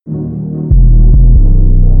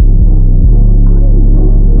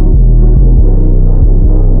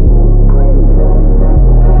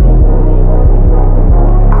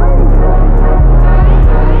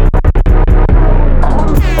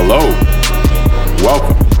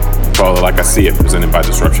Welcome to Call It Like I See It, presented by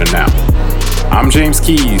Disruption Now. I'm James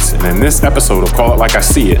Keys, and in this episode of Call It Like I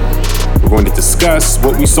See It, we're going to discuss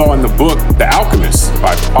what we saw in the book The Alchemist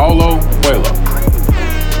by Paulo Coelho.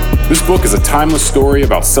 This book is a timeless story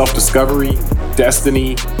about self-discovery,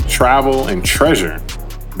 destiny, travel, and treasure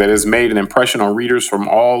that has made an impression on readers from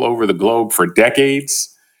all over the globe for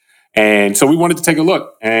decades. And so we wanted to take a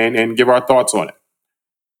look and give our thoughts on it.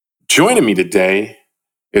 Joining me today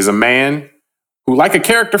is a man who, like a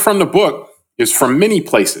character from the book, is from many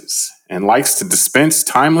places and likes to dispense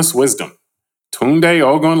timeless wisdom. Tunde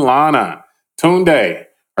Ogunlana. Tunde,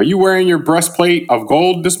 are you wearing your breastplate of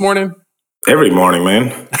gold this morning? Every morning, man.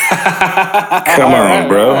 Come on,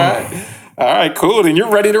 bro. All right, cool. Then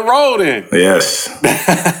you're ready to roll then. Yes.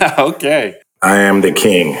 Okay. I am the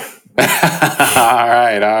king. All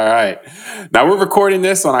right. Now, we're recording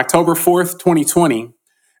this on October 4th, 2020,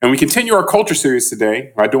 and we continue our culture series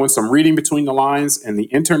today by doing some reading between the lines in the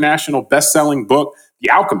international best-selling book, The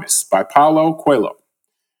Alchemist by Paulo Coelho.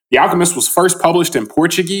 The Alchemist was first published in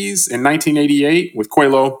Portuguese in 1988, with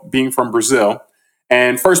Coelho being from Brazil,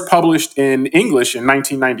 and first published in English in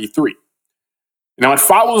 1993. Now, it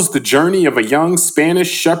follows the journey of a young Spanish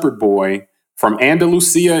shepherd boy from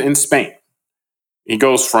Andalusia in Spain. He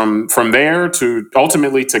goes from there to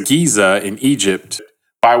ultimately to Giza in Egypt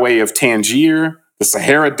by way of Tangier, the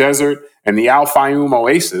Sahara Desert, and the Al Fayoum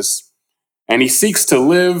Oasis, and he seeks to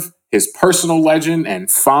live his personal legend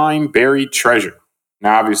and find buried treasure.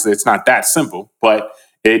 Now, obviously, it's not that simple, but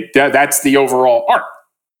that's the overall arc.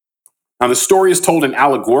 Now, the story is told in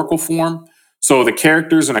allegorical form, so the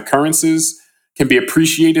characters and occurrences can be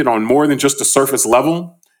appreciated on more than just a surface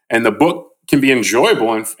level, and the book can be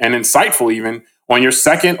enjoyable and insightful even on your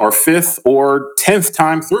second or fifth or 10th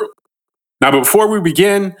time through. Now, before we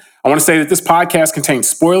begin, I want to say that this podcast contains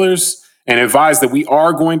spoilers and advise that we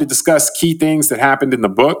are going to discuss key things that happened in the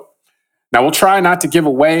book. Now, we'll try not to give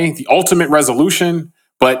away the ultimate resolution,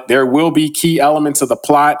 but there will be key elements of the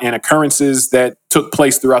plot and occurrences that took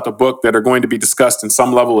place throughout the book that are going to be discussed in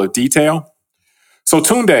some level of detail. So,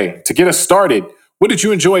 Tunde, to get us started, what did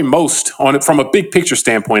you enjoy most on it from a big picture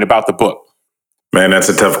standpoint about the book? Man, that's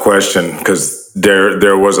a tough question because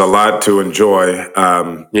there was a lot to enjoy.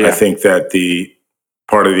 I think that the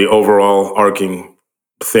part of the overall arcing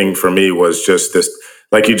thing for me was just this,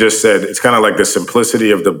 like you just said, it's kind of like the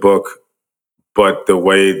simplicity of the book, but the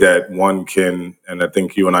way that one can, and I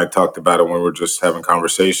think you and I talked about it when we were just having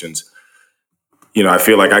conversations, you know, I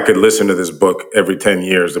feel like I could listen to this book every 10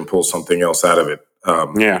 years and pull something else out of it.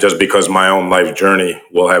 Just because my own life journey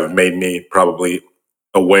will have made me probably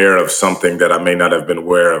aware of something that I may not have been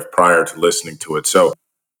aware of prior to listening to it. So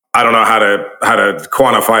I don't know how to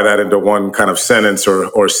quantify that into one kind of sentence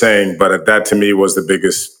or saying, but that to me was the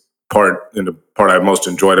biggest part, and the part I most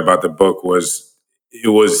enjoyed about the book was it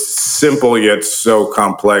was simple yet so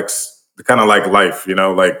complex, kind of like life, you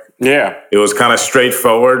know, like it was kind of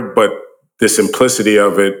straightforward, but the simplicity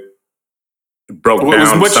of it broke down. It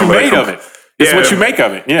was what you made of it. It's what you make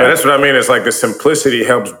of it. Yeah, that's what I mean. It's like the simplicity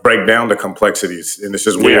helps break down the complexities, and it's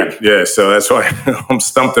just weird. Yeah, so that's why I'm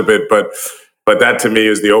stumped a bit. But that to me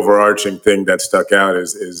is the overarching thing that stuck out.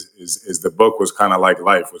 Is the book was kind of like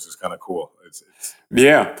life, which is kind of cool.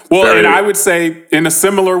 And I would say in a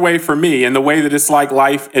similar way for me, and the way that it's like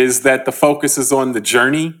life is that the focus is on the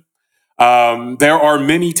journey. There are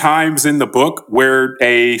many times in the book where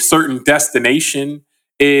a certain destination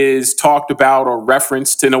is talked about or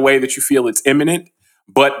referenced in a way that you feel it's imminent,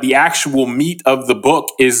 but the actual meat of the book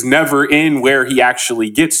is never in where he actually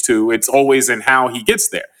gets to. It's always in how he gets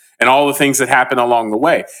there and all the things that happen along the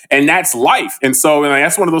way. And that's life. And so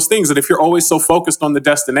that's one of those things that if you're always so focused on the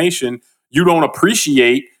destination, you don't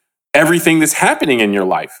appreciate everything that's happening in your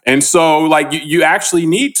life. And so like you actually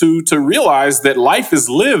need to realize that life is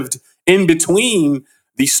lived in between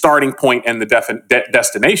the starting point and the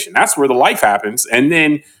destination. That's where the life happens. And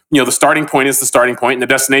then, you know, the starting point is the starting point and the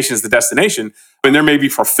destination is the destination. And there may be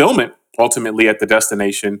fulfillment ultimately at the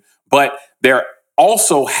destination, but there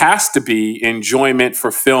also has to be enjoyment,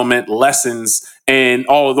 fulfillment, lessons, and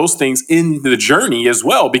all of those things in the journey as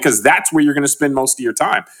well, because that's where you're going to spend most of your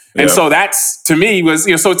time. And so that's, to me, was,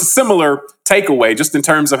 you know, so it's a similar takeaway just in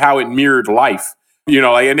terms of how it mirrored life, you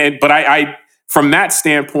know, but I from that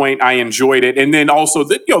standpoint, I enjoyed it. And then also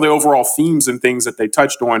the overall themes and things that they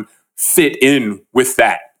touched on fit in with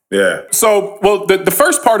that. Yeah. So, well, the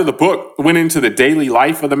first part of the book went into the daily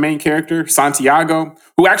life of the main character, Santiago,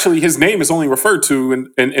 who actually his name is only referred to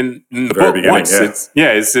in the book once.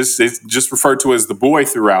 Yeah. It's just referred to as the boy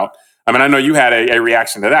throughout. I mean, I know you had a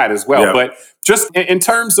reaction to that as well, but just in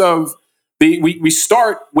terms of we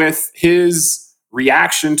start with his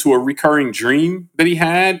reaction to a recurring dream that he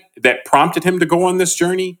had that prompted him to go on this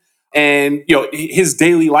journey, and his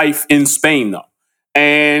daily life in Spain, though.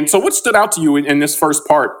 And so, what stood out to you in this first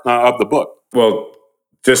part of the book? Well,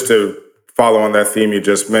 just to follow on that theme you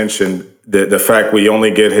just mentioned, the fact we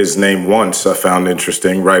only get his name once, I found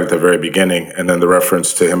interesting right at the very beginning, and then the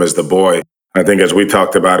reference to him as the boy. I think as we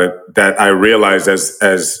talked about it, that I realized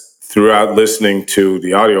as throughout listening to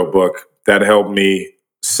the audiobook, that helped me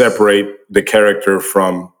separate the character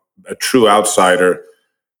from a true outsider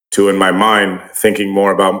to, in my mind, thinking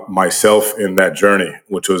more about myself in that journey,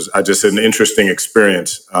 which was just an interesting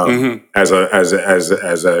experience as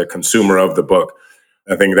a consumer of the book.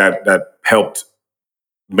 I think that helped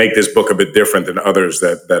make this book a bit different than others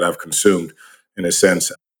that I've consumed, in a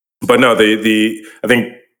sense. But no, I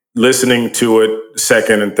think listening to it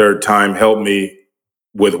second and third time helped me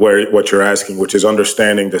with what you're asking, which is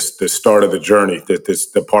understanding the start of the journey,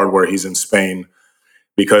 the part where he's in Spain.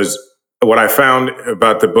 Because what I found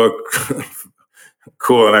about the book,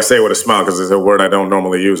 cool, and I say it with a smile because it's a word I don't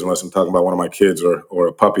normally use unless I'm talking about one of my kids or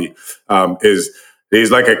a puppy, is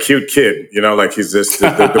he's like a cute kid, like he's just,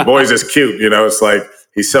 the boy's just cute, it's like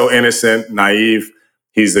he's so innocent, naive,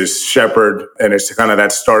 he's this shepherd, and it's kind of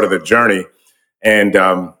that start of the journey. And,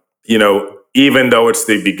 even though it's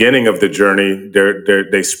the beginning of the journey,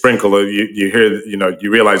 they sprinkle, you hear,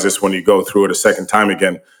 you realize this when you go through it a second time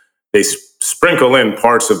again, they sprinkle in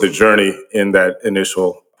parts of the journey in that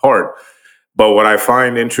initial part. But what I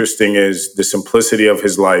find interesting is the simplicity of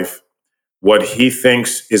his life, what he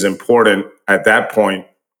thinks is important at that point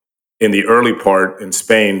in the early part in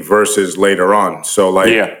Spain versus later on. So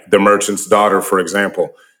the merchant's daughter, for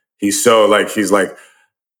example, he's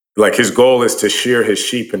like his goal is to shear his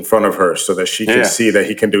sheep in front of her so that she can see that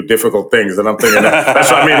he can do difficult things. And I'm thinking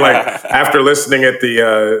that's what I mean. Like after listening at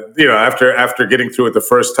after getting through it the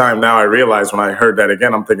first time, now I realize when I heard that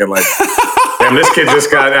again, I'm thinking like, damn, this kid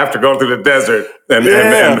just got, after going through the desert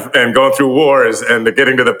and going through wars and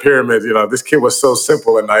getting to the pyramids, this kid was so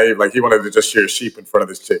simple and naive. Like he wanted to just shear sheep in front of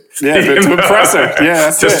this chick. Yeah, to impress her.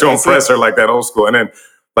 Yeah, just to impress her, like that old school. And then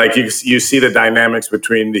like you see the dynamics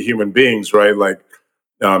between the human beings, right? Like,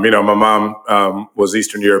 my mom was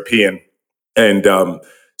Eastern European. And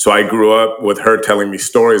so I grew up with her telling me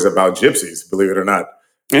stories about gypsies, believe it or not.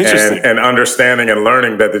 Interesting. And understanding and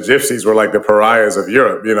learning that the gypsies were like the pariahs of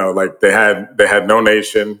Europe, like they had no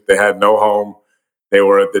nation, they had no home. They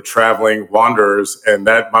were the traveling wanderers. And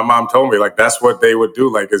that my mom told me, like, that's what they would do.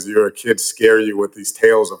 Like, as you're a kid, scare you with these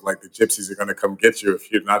tales of like the gypsies are going to come get you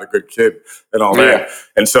if you're not a good kid and all that.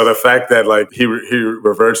 And so the fact that like he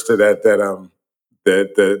reverts to that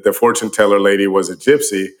the fortune teller lady was a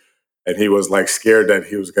gypsy, and he was like scared that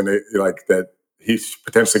he was gonna that he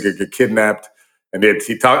potentially could get kidnapped, and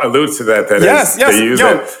he alludes to that they use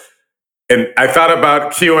it. And I thought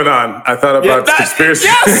about QAnon. I thought about conspiracy.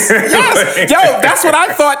 Yes. Yo, that's what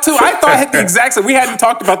I thought too. I thought the exact same. We hadn't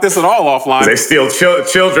talked about this at all offline. They steal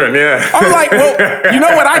children. Yeah. I'm like, well, you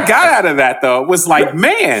know what I got out of that though was like,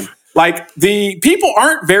 man, like the people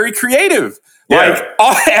aren't very creative. Like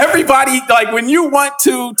everybody, like when you want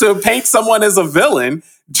to paint someone as a villain,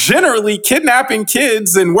 generally kidnapping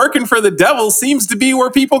kids and working for the devil seems to be where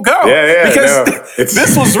people go. Because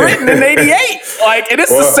this was written in '88. Like, and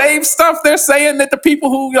it's the same stuff they're saying that the people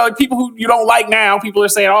who you don't like now, people are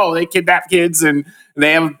saying, oh, they kidnap kids and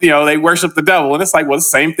they have, they worship the devil. And it's like, well, the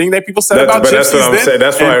same thing that people said about gypsies. That's what I'm saying.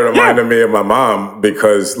 That's why it reminded me of my mom,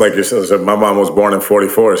 because like you said, my mom was born in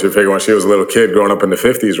 1944. So you figure when she was a little kid growing up in the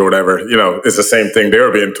 1950s or whatever, it's the same thing they were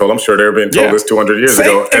being told. I'm sure they were being told this 200 years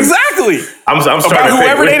ago. And exactly. I'm starting about to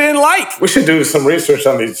whoever they didn't like. We should do some research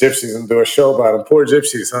on these gypsies and do a show about them. Poor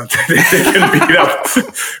gypsies, huh? They can beat up.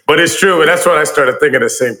 But it's true. And that's what I started thinking the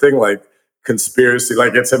same thing, like conspiracy.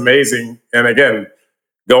 Like, it's amazing. And again,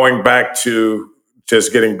 getting back to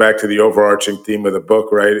the overarching theme of the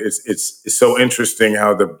book, right? It's so interesting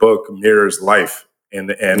how the book mirrors life. And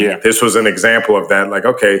this was an example of that. Like,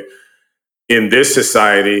 okay, in this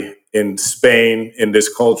society, in Spain, in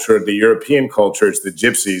this culture, the European culture, it's the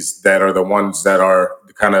gypsies that are the ones that are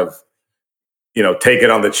kind of, take it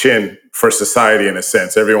on the chin for society in a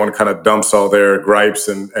sense. Everyone kind of dumps all their gripes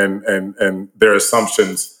and their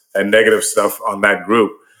assumptions and negative stuff on that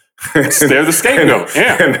group. They're the scapegoat.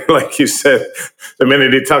 And like you said, the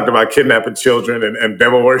minute he talked about kidnapping children and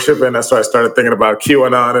devil worship, and that's why I started thinking about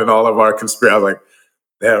QAnon and all of our conspiracy. I was like,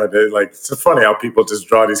 yeah, like it's funny how people just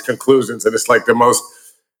draw these conclusions, and it's like the most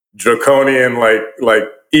draconian, like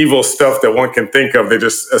evil stuff that one can think of. They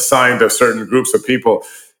just assign to certain groups of people,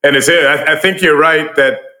 and I think you're right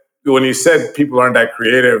that when you said people aren't that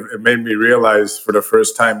creative, it made me realize for the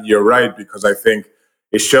first time you're right, because I think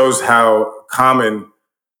it shows how common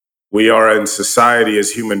we are in society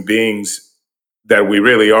as human beings, that we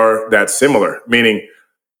really are that similar. Meaning,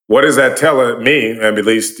 what does that tell me? And at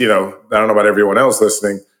least, I don't know about everyone else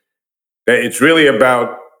listening, that it's really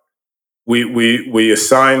about we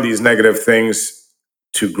assign these negative things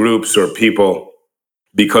to groups or people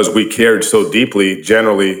because we cared so deeply,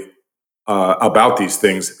 generally, about these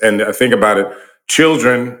things. And I think about it,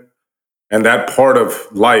 children and that part of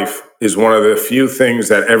life is one of the few things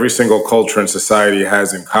that every single culture and society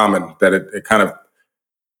has in common, that it kind of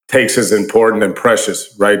takes as important and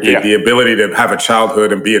precious, right? Yeah. The ability to have a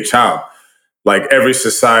childhood and be a child. Like every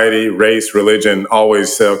society, race, religion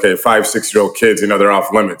always say, okay, 5, 6-year-old kids, they're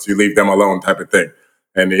off limits. You leave them alone type of thing.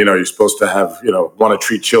 And, you're supposed to have, want to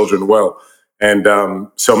treat children well. And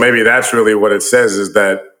so maybe that's really what it says, is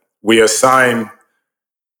that we assign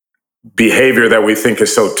behavior that we think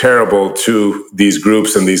is so terrible to these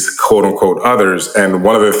groups and these quote unquote others. And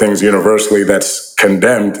one of the things universally that's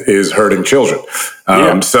condemned is hurting children.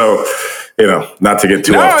 So, not to get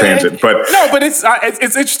too off tangent, but it's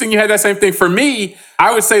interesting. You had that same thing. For me,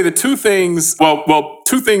 I would say the two things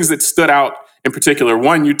that stood out in particular.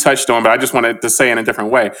 One you touched on, but I just wanted to say in a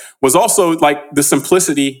different way, was also like the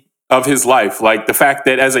simplicity of his life. Like the fact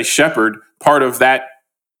that as a shepherd, part of that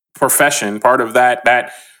profession, part of that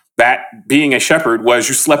being a shepherd was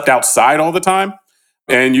you slept outside all the time,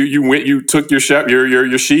 and you took your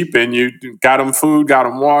sheep and you got them food, got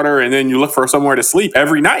them water, and then you look for somewhere to sleep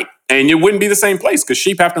every night, and it wouldn't be the same place because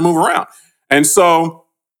sheep have to move around. And so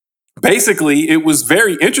basically it was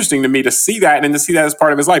very interesting to me to see that and to see that as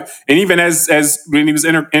part of his life. And even as when he was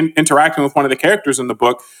interacting with one of the characters in the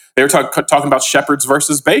book, they were talking about shepherds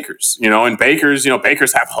versus bakers, and bakers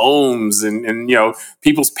have homes and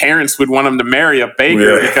people's parents would want them to marry a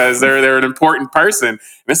baker because they're an important person. And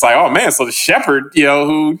it's like, oh man, so the shepherd,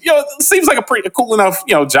 who, seems like a pretty cool enough,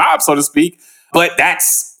 job, so to speak, but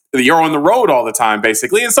you're on the road all the time,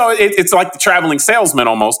 basically. And so it's like the traveling salesman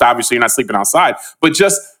almost. Obviously, you're not sleeping outside, but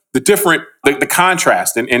just the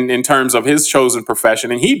contrast in terms of his chosen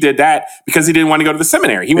profession. And he did that because he didn't want to go to the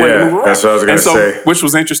seminary. He wanted to move around. That's what I was going to say. Which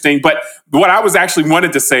was interesting. But what I was actually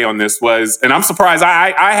wanted to say on this was, and I'm surprised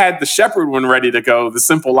I had the shepherd one ready to go, the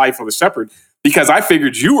simple life of the shepherd, because I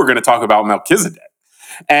figured you were going to talk about Melchizedek.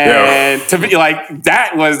 And to be like,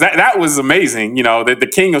 that was amazing,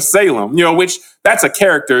 the king of Salem, which that's a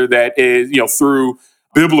character that is, through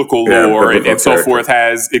biblical lore and so forth,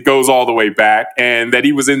 it goes all the way back, and that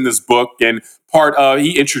he was in this book, and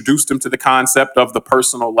he introduced him to the concept of the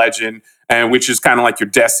personal legend, and which is kind of like your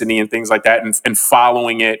destiny and things like that, and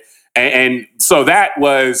following it. And so that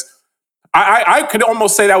was, I could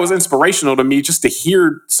almost say that was inspirational to me, just to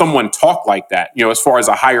hear someone talk like that, as far as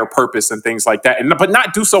a higher purpose and things like that, but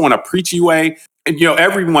not do so in a preachy way. And,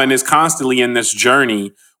 everyone is constantly in this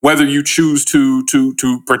journey, whether you choose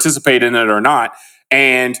to participate in it or not.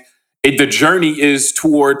 And the journey is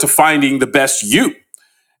to finding the best you.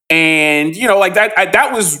 And, like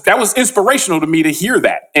that was inspirational to me to hear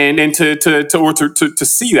that and to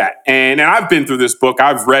see that. And I've been through this book.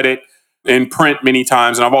 I've read it in print many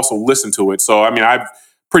times, and I've also listened to it. So, I mean, I'm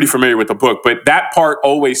pretty familiar with the book, but that part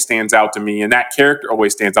always stands out to me, and that character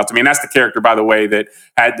always stands out to me. And that's the character, by the way, that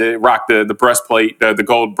had to rock the breastplate, the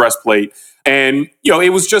gold breastplate. And,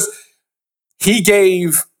 it was just, he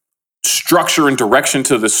gave structure and direction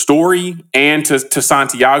to the story and to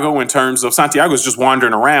Santiago, in terms of Santiago's just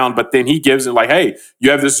wandering around, but then he gives it like, hey,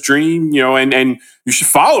 you have this dream, and you should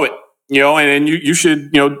follow it, and you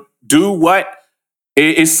should, do what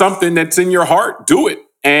is something that's in your heart, do it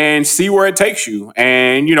and see where it takes you.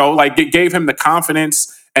 And, like it gave him the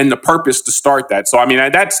confidence and the purpose to start that. So, I mean,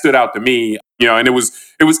 that stood out to me, and it was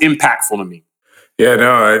impactful to me. Yeah,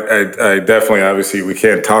 no, I definitely, obviously, we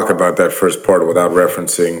can't talk about that first part without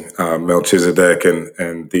referencing Melchizedek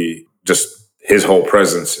and just his whole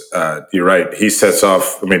presence. You're right. He sets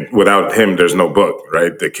off. I mean, without him, there's no book,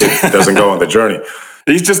 right? The kid doesn't go on the journey.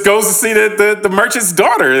 He just goes to see the merchant's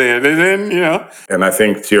daughter, and then. And I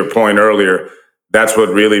think, to your point earlier, that's what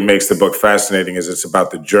really makes the book fascinating, is it's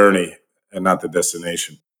about the journey and not the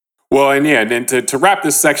destination. Well, and then to wrap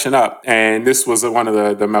this section up, and this was one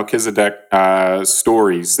of the Melchizedek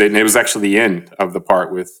stories, and it was actually the end of the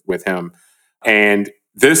part with him. And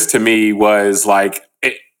this to me was like,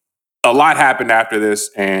 a lot happened after this,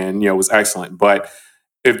 and it was excellent. But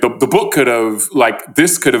if the book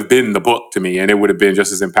this could have been the book to me, and it would have been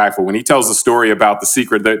just as impactful. When he tells the story about the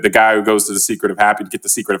secret, the guy who goes to get the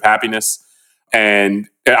secret of happiness, and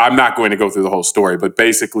I'm not going to go through the whole story, but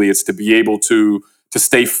basically it's to be able to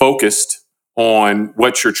stay focused on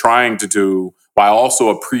what you're trying to do while also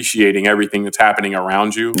appreciating everything that's happening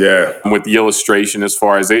around you. Yeah. With the illustration, as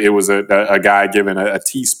far as it was a guy given a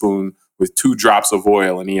teaspoon with 2 drops of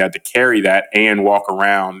oil, and he had to carry that and walk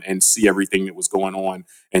around and see everything that was going on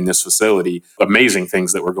in this facility, amazing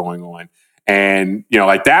things that were going on. And,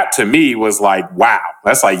 like that to me was like, wow,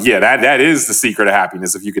 that's like, yeah, that is the secret of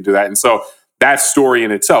happiness if you could do that. And so that story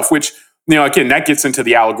in itself, which, again, that gets into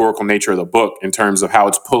the allegorical nature of the book in terms of how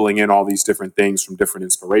it's pulling in all these different things from different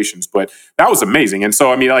inspirations. But that was amazing. And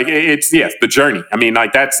so, I mean, like, it's, yes, the journey. I mean,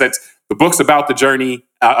 like, that's the book's about the journey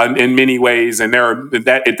in many ways. And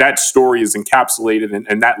that story is encapsulated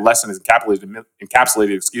and that lesson is encapsulated,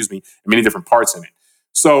 in many different parts in it.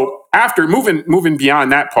 So after moving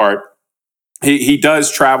beyond that part, he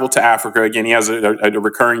does travel to Africa. Again, he has a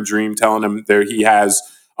recurring dream telling him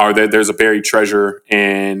there's a buried treasure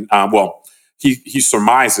in, he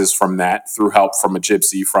surmises from that through help from a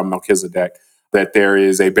gypsy, from Melchizedek, that there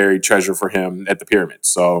is a buried treasure for him at the pyramids.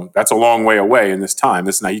 So that's a long way away in this time.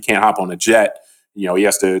 Now he can't hop on a jet. He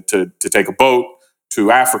has to take a boat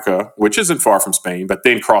to Africa, which isn't far from Spain, but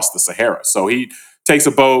then cross the Sahara. So he takes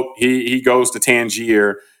a boat, he goes to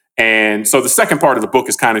Tangier. And so the second part of the book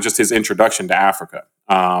is kind of just his introduction to Africa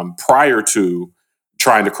prior to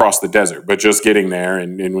trying to cross the desert, but just getting there.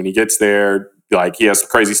 And when he gets there, like, he has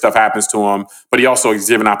crazy stuff happens to him, but he also is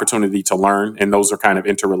given an opportunity to learn. And those are kind of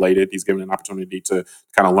interrelated. He's given an opportunity to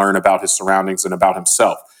kind of learn about his surroundings and about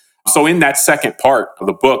himself. So in that second part of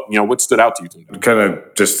the book, what stood out to you, Tim? Kind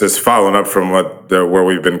of just this following up from where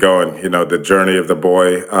we've been going, the journey of the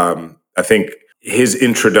boy. I think his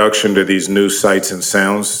introduction to these new sights and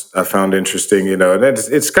sounds I found interesting, and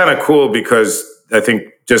it's kind of cool because I think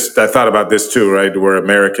I thought about this too, right? We're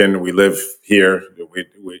American, we live here.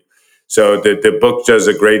 So the book does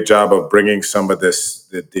a great job of bringing some of this,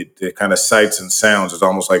 the kind of sights and sounds. It's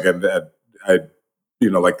almost like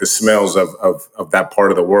like the smells of that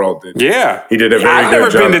part of the world. Yeah. He did a very good job.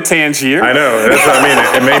 I've never been to Tangier. I know. That's what I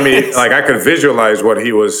mean. It made me, like, I could visualize what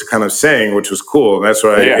he was kind of saying, which was cool. And that's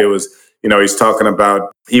why it was, he's talking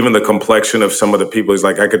about even the complexion of some of the people. He's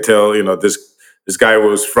like, I could tell, this guy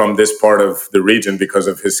was from this part of the region because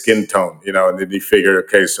of his skin tone, and then you figure,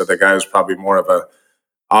 okay, so the guy was probably more of a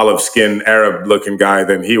olive skin Arab looking guy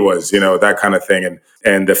than he was, that kind of thing.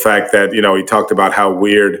 And the fact that, he talked about how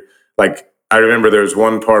weird, like, I remember there's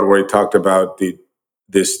one part where he talked about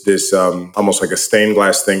this almost like a stained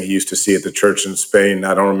glass thing he used to see at the church in Spain.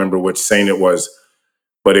 I don't remember which saint it was,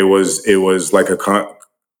 but it was like a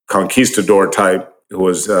conquistador type who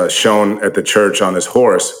was shown at the church on his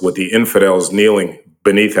horse with the infidels kneeling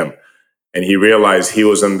beneath him. And he realized he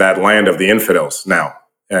was in that land of the infidels now.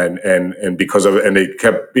 And because of it, and they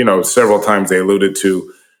kept, several times they alluded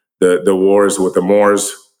to the wars with the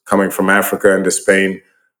Moors coming from Africa into Spain,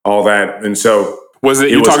 all that. And so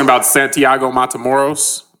you're talking about Santiago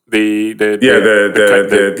Matamoros, the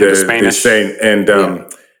Spanish saint, and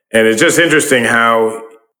it's just interesting how,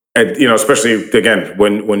 especially again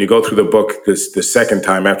when you go through the book the second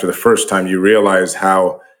time after the first time, you realize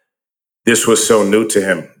how this was so new to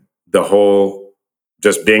him. The whole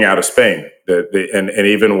just being out of Spain, and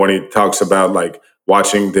even when he talks about like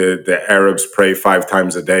watching the Arabs pray 5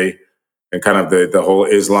 times a day, and kind of the whole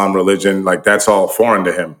Islam religion, like that's all foreign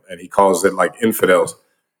to him, and he calls it like infidels.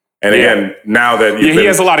 And again, now that he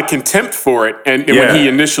has a lot of contempt for it, and when he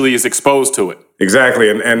initially is exposed to it, exactly,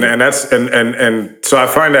 and that's and so I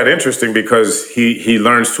find that interesting because he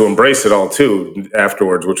learns to embrace it all too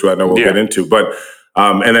afterwards, which I know we'll get into, but.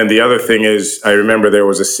 And then the other thing is, I remember there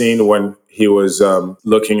was a scene when he was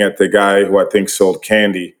looking at the guy who I think sold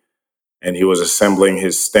candy, and he was assembling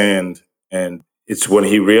his stand. And it's when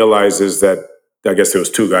he realizes that, I guess there was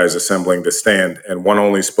 2 guys assembling the stand, and one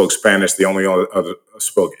only spoke Spanish, the only other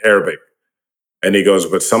spoke Arabic. And he goes,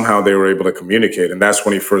 but somehow they were able to communicate. And that's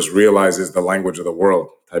when he first realizes the language of the world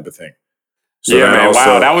type of thing. So man,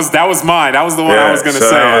 wow, that was mine. That was the one I was going to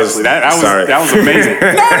say. Actually, that was amazing.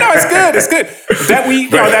 No, it's good.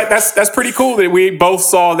 That that's pretty cool that we both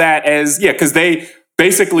saw that as because they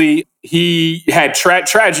basically he had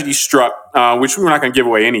tragedy struck, which we were not going to give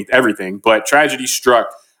away everything, but tragedy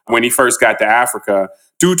struck when he first got to Africa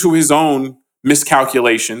due to his own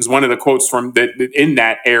miscalculations. One of the quotes from in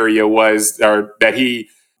that area was that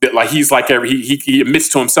he's like he admits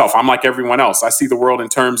to himself, I'm like everyone else. I see the world in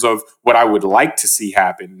terms of what I would like to see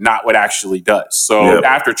happen, not what actually does. So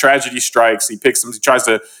after tragedy strikes, he tries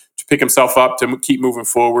to pick himself up to keep moving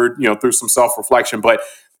forward, through some self-reflection. But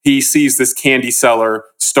he sees this candy seller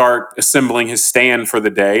start assembling his stand for the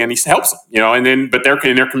day, and he helps him, but they're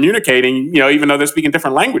communicating, even though they're speaking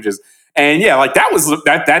different languages. And like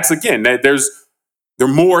that's again, there's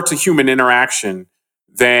more to human interaction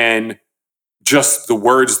than just the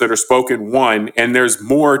words that are spoken, one, and there's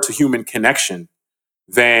more to human connection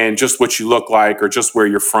than just what you look like or just where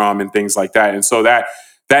you're from and things like that. And so that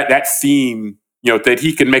theme, that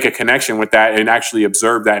he can make a connection with that and actually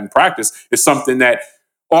observe that in practice is something that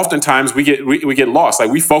oftentimes we get lost.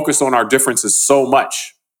 Like, we focus on our differences so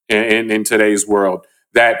much in today's world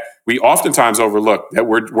that we oftentimes overlook that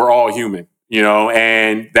we're all human,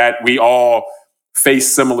 and that we all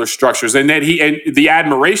face similar structures, and that the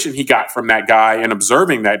admiration he got from that guy and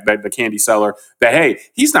observing that the candy seller, that, hey,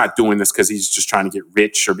 he's not doing this because he's just trying to get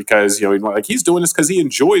rich or because like, he's doing this because he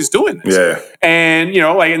enjoys doing this. Yeah. And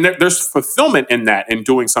and there's fulfillment in that, in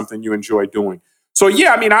doing something you enjoy doing. So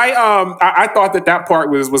yeah, I mean, I thought that part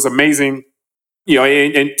was amazing.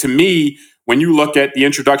 And to me, when you look at the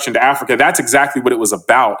introduction to Africa, that's exactly what it was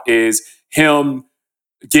about, is him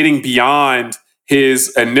getting beyond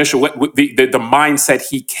his initial, the mindset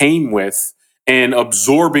he came with, and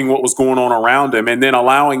absorbing what was going on around him, and then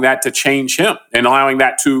allowing that to change him, and allowing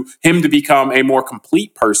that to him to become a more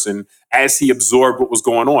complete person as he absorbed what was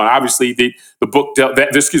going on. Obviously, the book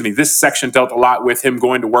this section dealt a lot with him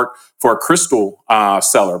going to work for a crystal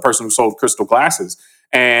seller, a person who sold crystal glasses,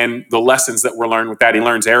 and the lessons that were learned with that. He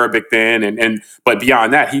learns Arabic then, but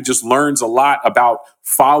beyond that, he just learns a lot about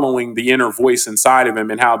following the inner voice inside of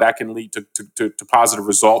him and how that can lead to positive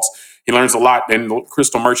results. He learns a lot, and the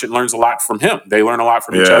crystal merchant learns a lot from him. They learn a lot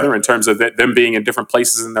from each other in terms of them being in different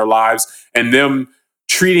places in their lives and them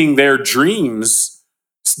treating their dreams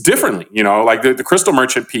differently. Like the crystal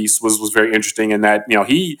merchant piece was very interesting in that,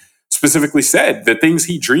 he specifically said the things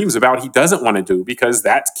he dreams about, he doesn't want to do because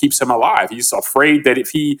that keeps him alive. He's afraid that if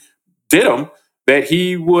he did them, that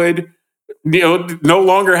he would, no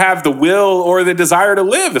longer have the will or the desire to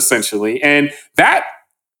live, essentially. And that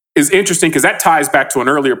is interesting because that ties back to an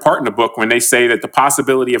earlier part in the book when they say that the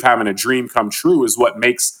possibility of having a dream come true is what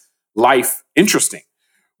makes life interesting,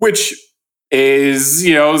 which is,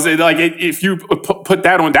 like, if you put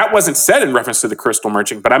that on, that wasn't said in reference to the crystal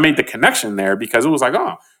merchant, but I made the connection there because it was like,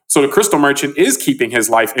 oh, so the crystal merchant is keeping his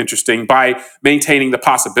life interesting by maintaining the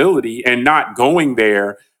possibility and not going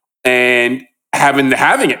there and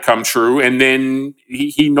having it come true. And then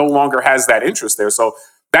he no longer has that interest there. So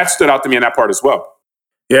that stood out to me in that part as well.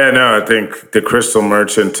 Yeah, no, I think the crystal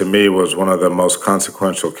merchant to me was one of the most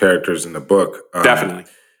consequential characters in the book. Definitely.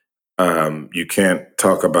 You can't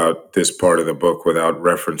talk about this part of the book without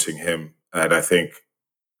referencing him. And I think,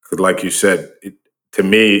 like you said, to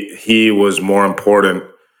me, he was more important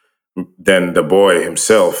than the boy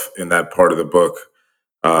himself in that part of the book.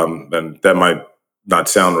 And that might not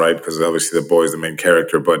sound right because obviously the boy is the main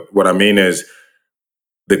character. But what I mean is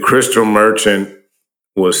the crystal merchant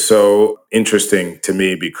was so interesting to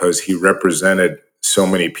me because he represented so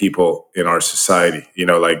many people in our society.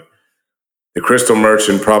 Like, the crystal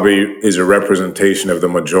merchant probably is a representation of the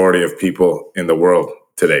majority of people in the world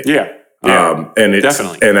today. Yeah. And it's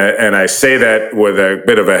definitely. And I say that with a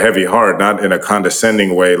bit of a heavy heart, not in a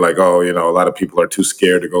condescending way, like, oh, a lot of people are too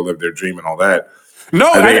scared to go live their dream and all that.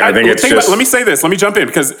 No, I think it's just. Let me say this. Let me jump in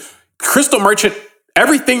because crystal merchant,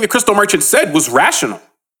 everything the crystal merchant said was rational.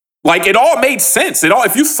 Like, it all made sense.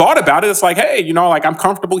 If you thought about it, it's like, hey, like, I'm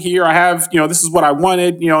comfortable here. I have, this is what I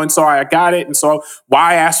wanted, and so I got it. And so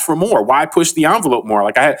why ask for more? Why push the envelope more?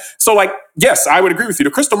 Yes, I would agree with you.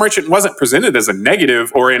 The crystal merchant wasn't presented as a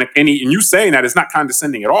negative or and you saying that is not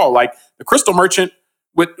condescending at all. Like, the crystal merchant,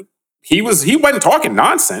 he wasn't talking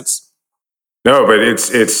nonsense. No, but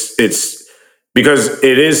it's because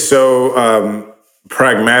it is so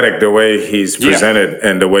pragmatic the way he's presented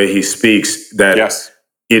and the way he speaks that. Yes.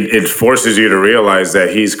 It forces you to realize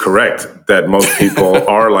that he's correct, that most people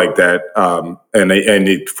are like that. And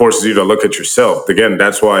it forces you to look at yourself. Again,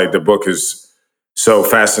 that's why the book is so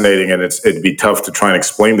fascinating. And it'd be tough to try and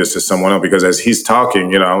explain this to someone else because as he's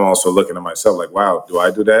talking, I'm also looking at myself like, wow, do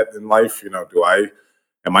I do that in life?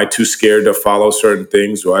 Am I too scared to follow certain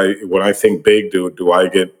things? When I think big, do I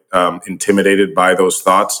get intimidated by those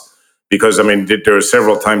thoughts? Because, there are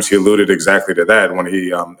several times he alluded exactly to that when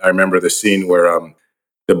I remember the scene where,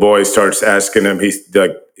 the boy starts asking him, he's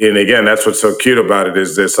like, and again, that's what's so cute about it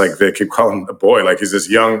is this, like, they keep calling him the boy, like he's this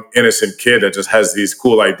young, innocent kid that just has these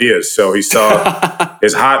cool ideas. So he saw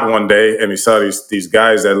his hot one day and he saw these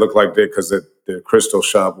guys that looked like because the crystal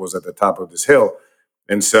shop was at the top of this hill.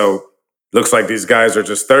 And so looks like these guys are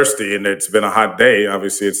just thirsty and it's been a hot day.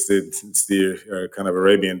 Obviously it's the kind of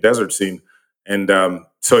Arabian desert scene. And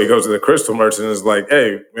so he goes to the crystal merchant and is like,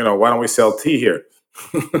 hey, why don't we sell tea here?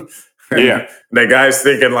 And the guy's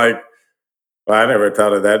thinking like, well, I never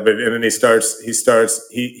thought of that. And then he starts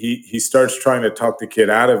trying to talk the kid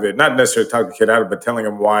out of it. Not necessarily talk the kid out of it, but telling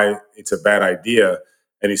him why it's a bad idea.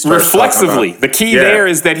 And he starts reflexively. The key there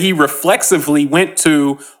is that he reflexively went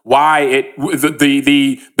to why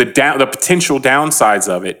the potential downsides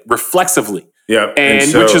of it reflexively. Yeah, and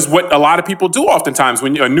so, which is what a lot of people do oftentimes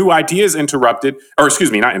when a new idea is interrupted, or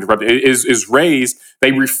not interrupted, is raised.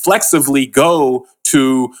 They reflexively go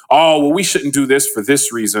to, we shouldn't do this for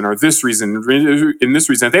this reason or this reason in this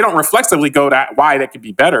reason. They don't reflexively go to why that could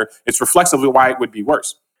be better. It's reflexively why it would be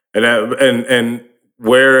worse. And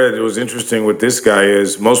where it was interesting with this guy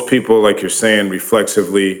is most people, like you're saying,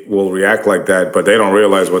 reflexively will react like that, but they don't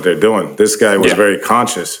realize what they're doing. This guy was very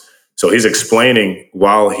conscious. So he's explaining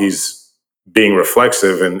while he's being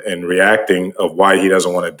reflexive and reacting of why he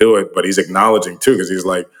doesn't want to do it, but he's acknowledging too, because he's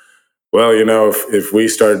like, well, if we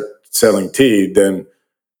start selling tea, then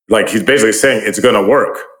like he's basically saying it's going to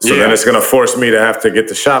work. So then it's going to force me to have to get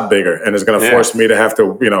the shop bigger, and it's going to force me to have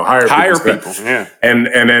to, hire people. Yeah. And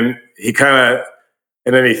then he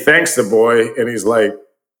then he thanks the boy, and he's like,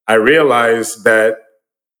 I realized that,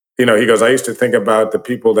 he goes, I used to think about the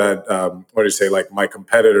people that, like my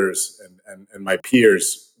competitors and my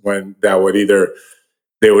peers, when they would either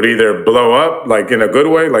blow up, like in a good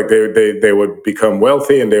way, like they would become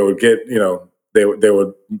wealthy and they would get, they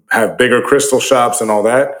would have bigger crystal shops and all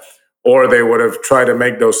that, or they would have tried to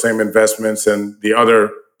make those same investments, and the other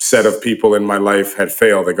set of people in my life had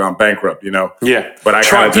failed, they'd gone bankrupt, Yeah. But I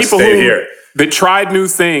kind of just stayed here. That tried new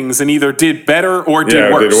things and either did better or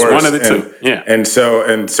did worse. One of the two. Yeah. And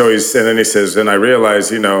then he says, and I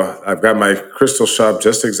realized, I've got my crystal shop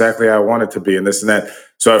just exactly how I want it to be, and this and that.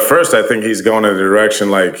 So at first I think he's going in a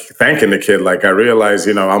direction like thanking the kid, like I realize,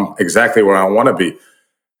 I'm exactly where I want to be.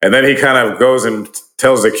 And then he kind of goes and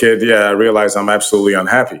tells the kid, I realize I'm absolutely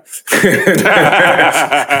unhappy.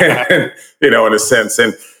 In a sense.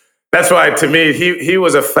 And that's why, to me, he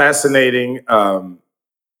was a fascinating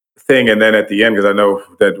thing. And then at the end, because I know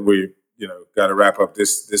that we, got to wrap up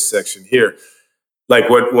this section here. Like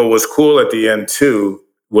what was cool at the end too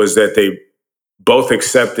was that they both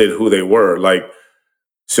accepted who they were. Like,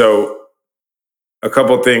 so a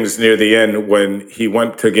couple things near the end when he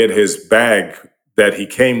went to get his bag that he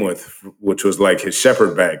came with, which was like his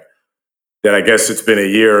shepherd bag, that I guess it's been a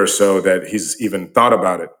year or so that he's even thought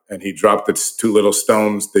about it. And he dropped the two little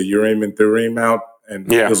stones, the Urim and Thummim out. And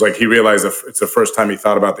it was like he realized it's the first time he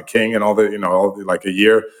thought about the king and all like a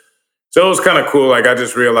year. So it was kind of cool. Like I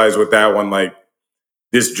just realized with that one, like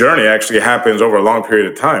this journey actually happens over a long period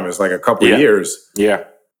of time. It's like a couple of years. Yeah.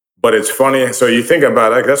 But it's funny. So you think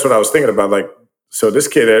about it, like that's what I was thinking about. Like, so this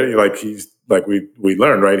kid, like he's like we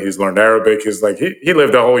learned, right? He's learned Arabic. He's like he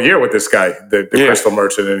lived a whole year with this guy, the crystal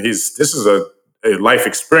merchant, and this is a life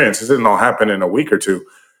experience. This didn't all happen in a week or two.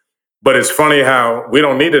 But it's funny how we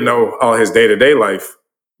don't need to know all his day-to-day life,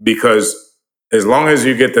 because as long as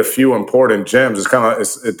you get the few important gems, it's kind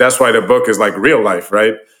of that's why the book is like real life,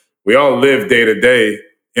 right? We all live day to day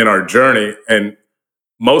in our journey, and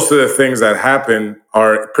most of the things that happen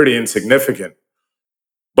are pretty insignificant.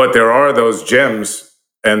 But there are those gems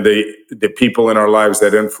and the people in our lives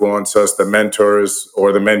that influence us, the mentors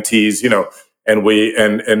or the mentees, and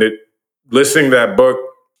listening to that book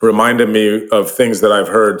reminded me of things that I've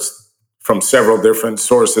heard from several different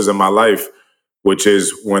sources in my life, which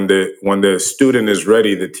is when the student is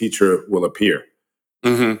ready, the teacher will appear.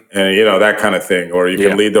 Mm-hmm. And that kind of thing. Or you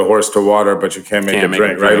can lead the horse to water, but you can't make it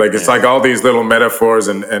drink, right? Like it's like all these little metaphors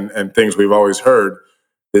and things we've always heard.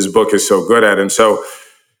 This book is so good at. And so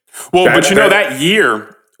that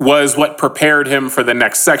year was what prepared him for the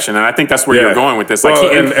next section. And I think that's where you're going with this. Like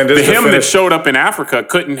that showed up in Africa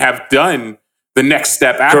couldn't have done the next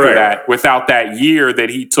step after that without that year that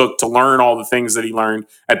he took to learn all the things that he learned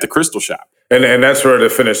at the crystal shop. And that's where to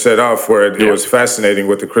finish that off, where it was fascinating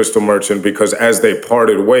with the crystal merchant, because as they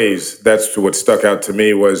parted ways, that's what stuck out to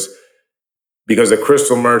me, was because the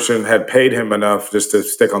crystal merchant had paid him enough, just to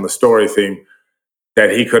stick on the story theme,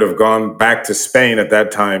 that he could have gone back to Spain at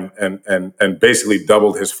that time and basically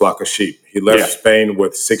doubled his flock of sheep. He left Spain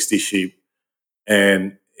with 60 sheep,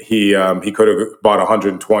 and he could have bought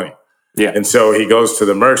 120. Yeah. And so he goes to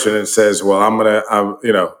the merchant and says, "Well, I'm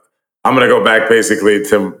gonna go back basically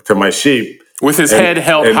to my sheep." With his head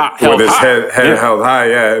held high. With his head held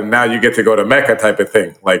high, And now you get to go to Mecca type of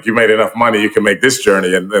thing. Like, you made enough money, you can make this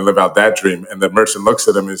journey and live out that dream. And the merchant looks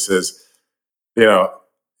at him and says,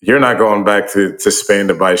 you're not going back to Spain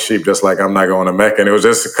to buy sheep, just like I'm not going to Mecca. And it was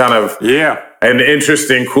just kind of an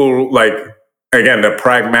interesting, cool, like, again, the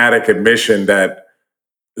pragmatic admission that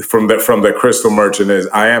from the crystal merchant is,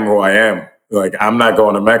 I am who I am. Like, I'm not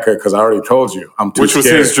going to Mecca because I already told you. I'm too scared.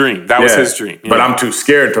 Which was his dream. That was his dream. But I'm too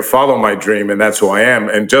scared to follow my dream, and that's who I am.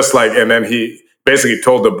 And then he basically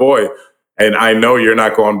told the boy, And I know you're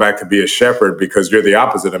not going back to be a shepherd because you're the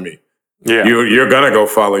opposite of me. Yeah. You're going to go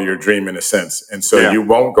follow your dream in a sense. And so you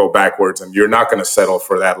won't go backwards, and you're not going to settle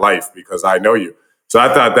for that life because I know you. So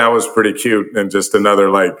I thought that was pretty cute, and just another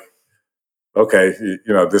like, okay,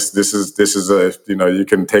 this is a, you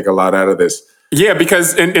can take a lot out of this. Yeah,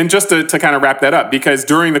 because and just to kind of wrap that up, because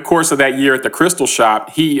during the course of that year at the Crystal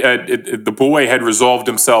Shop, the boy had resolved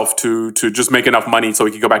himself to just make enough money so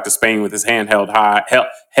he could go back to Spain with his head held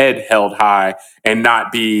high, and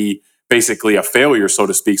not be basically a failure, so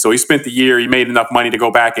to speak. So he spent the year, he made enough money to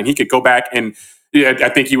go back, and he could go back and I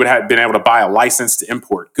think he would have been able to buy a license to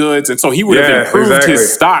import goods. And so he would have improved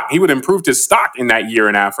his stock. He would have improved his stock in that year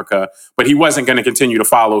in Africa, but he wasn't going to continue to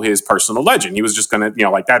follow his personal legend. He was just going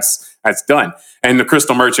to, that's done. And the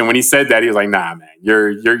Crystal Merchant, when he said that, he was like, nah, man,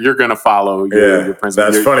 you're going to follow your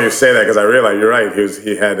principle. That's funny you say that, because I realize you're right.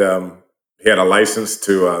 He had a license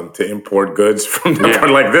to import goods from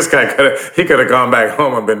like this guy could have gone back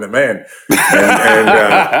home and been the man.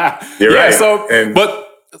 And you're right.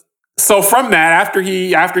 So from that, after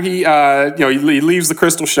he leaves the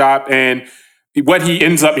Crystal Shop, and what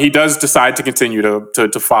he does decide to continue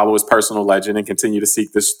to follow his personal legend and continue to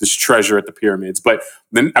seek this treasure at the pyramids. But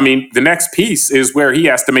then, the next piece is where he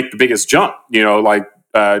has to make the biggest jump.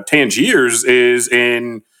 Tangiers is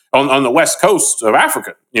on the west coast of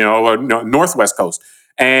Africa, or northwest coast,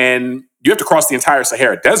 and you have to cross the entire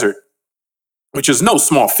Sahara Desert, which is no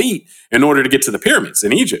small feat, in order to get to the pyramids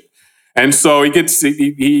in Egypt. And so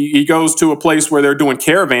he goes to a place where they're doing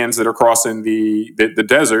caravans that are crossing the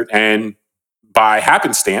desert, and by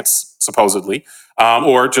happenstance, supposedly,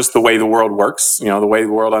 or just the way the world works, the way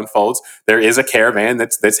the world unfolds, there is a caravan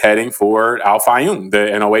that's heading for Al Fayoum,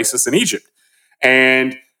 an oasis in Egypt.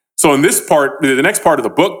 And so in this part, the next part of the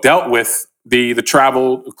book dealt with the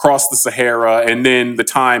travel across the Sahara, and then the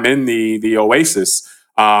time in the oasis,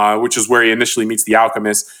 which is where he initially meets the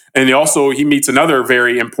alchemist. And he meets another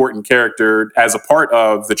very important character as a part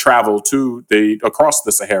of the travel across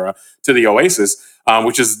the Sahara to the oasis,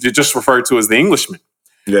 which is just referred to as the Englishman.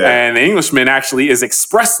 Yeah. And the Englishman actually is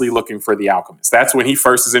expressly looking for the alchemist. That's when he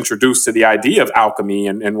first is introduced to the idea of alchemy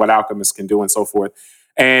and what alchemists can do and so forth.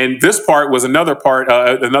 And this part was another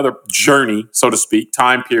journey, so to speak,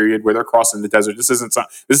 time period where they're crossing the desert. This is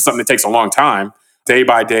something that takes a long time, day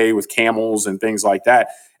by day, with camels and things like that.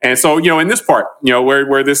 And so, in this part,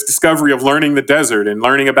 where this discovery of learning the desert and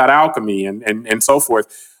learning about alchemy and so forth,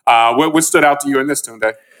 what stood out to you in this,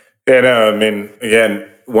 Tunde? Again,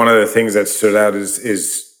 one of the things that stood out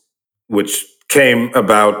is which came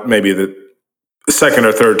about maybe the second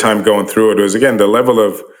or third time going through it, was, again, the level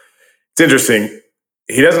of, it's interesting,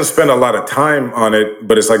 he doesn't spend a lot of time on it,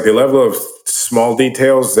 but it's like the level of small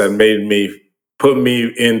details that put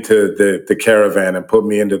me into the caravan and put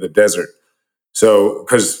me into the desert. So,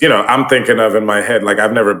 because, I'm thinking of in my head, like,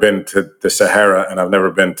 I've never been to the Sahara and I've never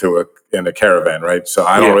been in a caravan, right? So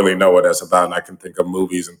I don't really know what that's about. And I can think of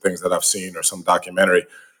movies and things that I've seen or some documentary.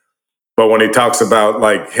 But when he talks about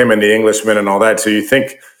like him and the Englishman and all that, so you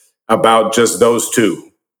think about just those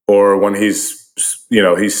two, or when he's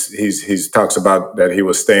talks about that he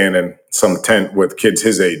was staying in some tent with kids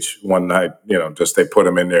his age one night, just they put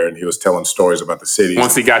him in there and he was telling stories about the city.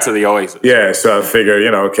 Once he got to the oasis. Yeah. So I figure,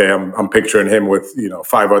 okay, I'm picturing him with,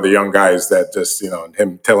 5 other young guys that just,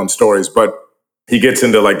 him telling stories. But he gets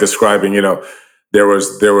into like describing, there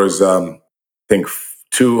was I think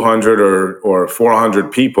 200 or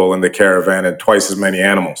 400 people in the caravan and twice as many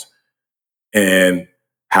animals. And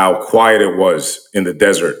how quiet it was in the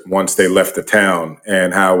desert once they left the town,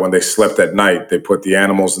 and how when they slept at night, they put the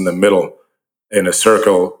animals in the middle in a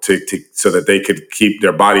circle so that they could keep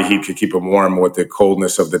their body heat, could keep them warm with the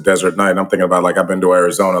coldness of the desert night. And I'm thinking about, like, I've been to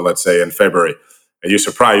Arizona, let's say in February, and you're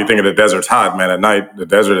surprised, you think of the desert's hot, man. At night, the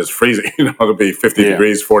desert is freezing. It'll be 50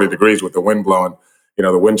 degrees, 40 degrees with the wind blowing.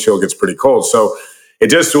 The wind chill gets pretty cold. So it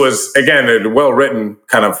just was, again, a well-written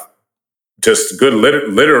kind of just good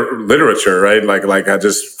literature, right? Like I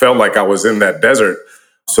just felt like I was in that desert.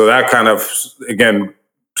 So that kind of, again,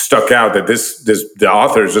 stuck out, that the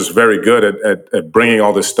author is just very good at bringing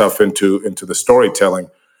all this stuff into the storytelling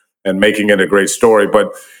and making it a great story.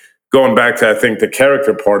 But going back to, I think, the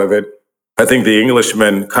character part of it, I think the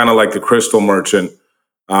Englishman, kind of like the Crystal Merchant,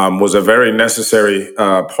 was a very necessary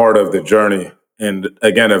part of the journey. And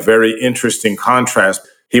again, a very interesting contrast.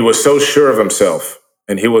 He was so sure of himself.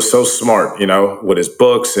 And he was so smart, with his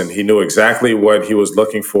books, and he knew exactly what he was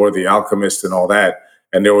looking for, the alchemist and all that.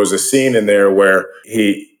 And there was a scene in there where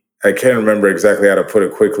I can't remember exactly how to put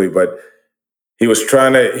it quickly, but he was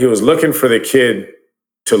looking for the kid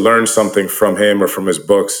to learn something from him or from his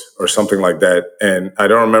books or something like that. And I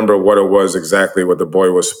don't remember what it was exactly what the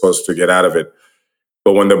boy was supposed to get out of it.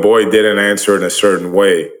 But when the boy didn't answer in a certain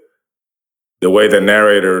way, the way the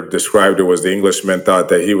narrator described it was the Englishman thought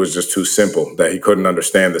that he was just too simple, that he couldn't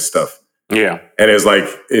understand this stuff. Yeah. And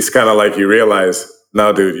it's kind of like you realize,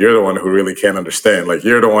 no, dude, you're the one who really can't understand. Like,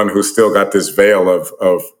 you're the one who's still got this veil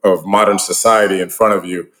of modern society in front of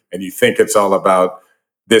you, and you think it's all about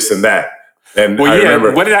this and that. And well, I yeah,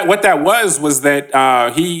 remember what that was that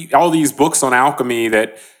all these books on alchemy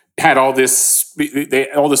that had all this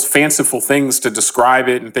fanciful things to describe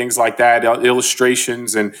it and things like that,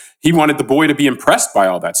 illustrations, and he wanted the boy to be impressed by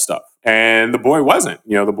all that stuff. And the boy wasn't.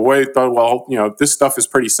 The boy thought, well, if this stuff is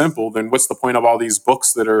pretty simple, then what's the point of all these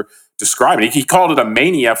books that are describing? He called it a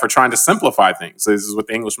mania for trying to simplify things. This is what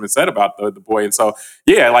the Englishman said about the boy. And so,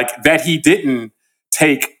 yeah, like that he didn't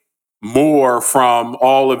take more from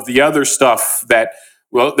all of the other stuff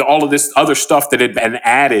all of this other stuff that had been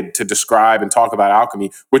added to describe and talk about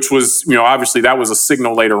alchemy, which was, obviously that was a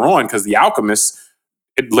signal later on, because the alchemists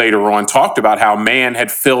later on talked about how man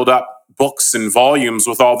had filled up books and volumes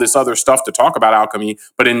with all this other stuff to talk about alchemy,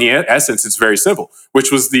 but in the essence, it's very simple,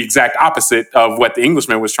 which was the exact opposite of what the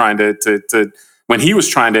Englishman was trying to when he was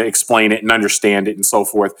trying to explain it and understand it and so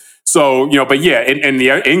forth. So, but yeah, and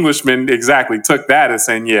the Englishman exactly took that as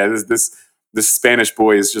saying, yeah, this Spanish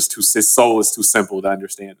boy is just his soul is too simple to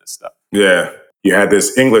understand this stuff. Yeah. You had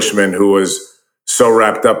this Englishman who was so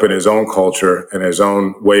wrapped up in his own culture and his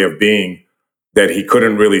own way of being that he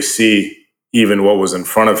couldn't really see even what was in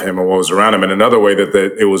front of him or what was around him. And another way that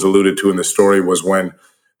it was alluded to in the story was when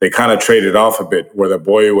they kind of traded off a bit, where the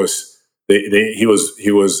boy was, he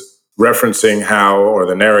was referencing how, or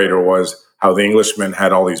the narrator was, how the Englishman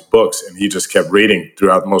had all these books and he just kept reading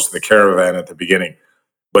throughout most of the caravan at the beginning.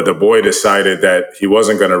 But the boy decided that he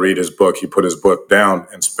wasn't going to read his book. He put his book down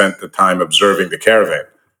and spent the time observing the caravan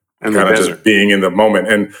and kind of just being in the moment.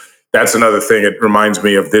 And that's another thing. It reminds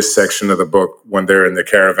me of this section of the book when they're in the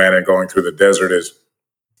caravan and going through the desert.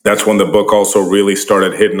 That's when the book also really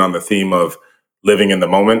started hitting on the theme of living in the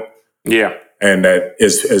moment. Yeah. And that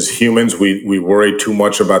as humans, we worry too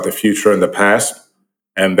much about the future and the past.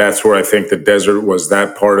 And that's where I think the desert was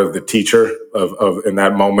that part of the teacher of in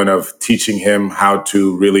that moment of teaching him how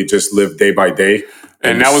to really just live day by day.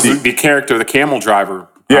 And that was the character, the camel driver.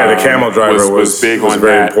 Yeah, the camel driver was big on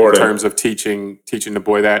very that important in terms of teaching the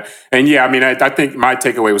boy that. And yeah, I mean, I think my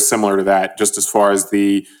takeaway was similar to that, just as far as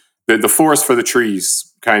the forest for the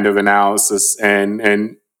trees kind of analysis.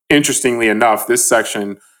 And interestingly enough, this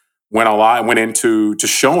section went into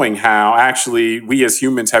showing how actually we as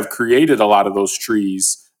humans have created a lot of those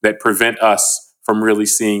trees that prevent us from really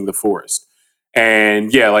seeing the forest.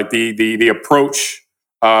 And yeah, like the approach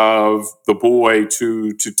of the boy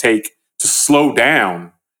to slow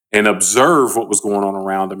down and observe what was going on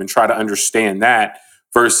around him and try to understand that,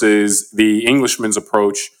 versus the Englishman's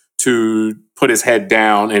approach to put his head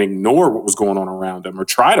down and ignore what was going on around him, or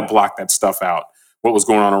try to block that stuff out, what was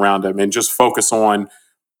going on around him, and just focus on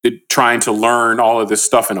trying to learn all of this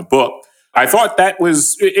stuff in a book. I thought that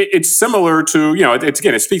it's similar to,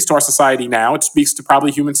 it speaks to our society now. It speaks to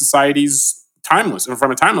probably human society's timeless, and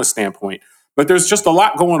from a timeless standpoint. But there's just a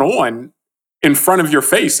lot going on in front of your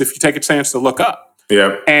face if you take a chance to look up.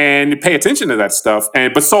 Yeah. And pay attention to that stuff.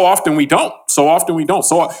 But so often we don't. So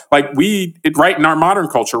like right in our modern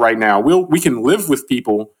culture right now, we can live with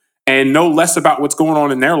people and know less about what's going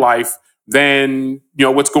on in their life than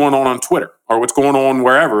what's going on Twitter or what's going on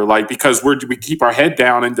wherever. Like, because we keep our head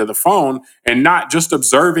down into the phone and not just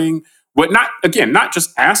observing not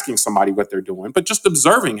just asking somebody what they're doing, but just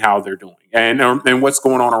observing how they're doing and what's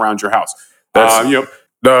going on around your house.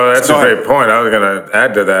 No, that's a great point. I was going to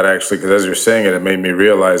add to that, actually, because as you're saying it, it made me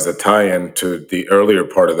realize the tie-in to the earlier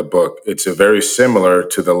part of the book. It's very similar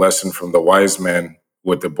to the lesson from the wise man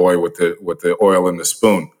with the boy with the oil and the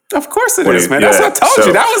spoon. Of course it is, man. That's what I told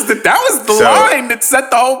you. That was the line that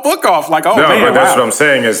set the whole book off. Like, oh, no, man, but that's what I'm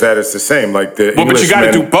saying is that it's the same. Like but you got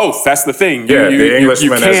to do both. That's the thing. The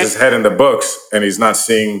Englishman has his head in the books, and he's not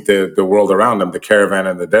seeing the world around him, the caravan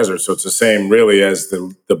and the desert. So it's the same, really, as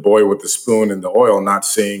the boy with the spoon and the oil, not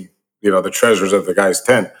seeing the treasures of the guy's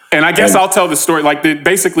tent. And I guess I'll tell the story. Like,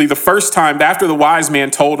 basically, the first time after the wise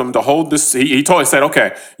man told him to hold this, he said,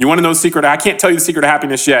 "Okay, you want to know the secret? I can't tell you the secret of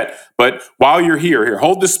happiness yet, but while you're here,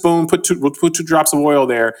 hold this spoon, put two drops of oil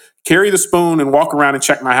there, carry the spoon, and walk around and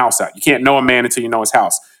check my house out. You can't know a man until you know his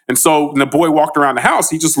house." And so when the boy walked around the house,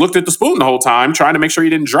 he just looked at the spoon the whole time, trying to make sure he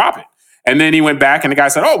didn't drop it. And then he went back, and the guy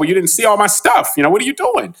said, "Oh, well, you didn't see all my stuff. What are you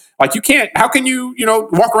doing? Like, you can't. How can you,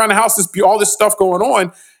 walk around the house? All this stuff going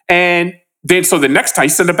on." And then so the next time he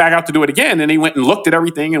sent it back out to do it again, and he went and looked at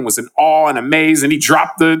everything and was in awe and amazed, and he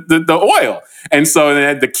dropped the oil. And so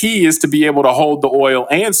the key is to be able to hold the oil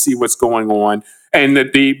and see what's going on. And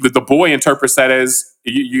the boy interprets that as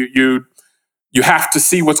you have to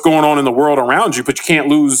see what's going on in the world around you, but you can't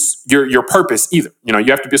lose your purpose either. You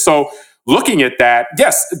have to be so. Looking at that,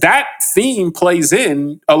 yes, that theme plays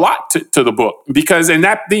in a lot to the book, because in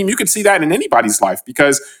that theme, you can see that in anybody's life,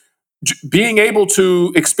 because being able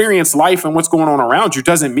to experience life and what's going on around you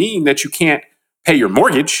doesn't mean that you can't pay your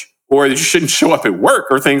mortgage or that you shouldn't show up at work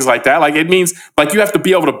or things like that. Like, it means like you have to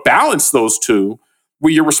be able to balance those two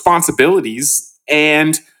with your responsibilities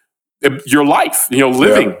and your life,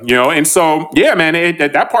 living, and so, yeah, man,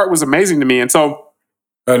 that part was amazing to me. And so,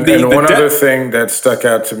 And one other thing that stuck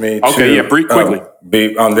out to me, okay, too, quickly,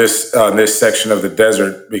 be on this section of the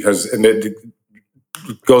desert, because it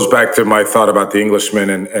goes back to my thought about the Englishman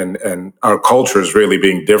and our cultures really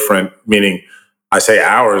being different. Meaning, I say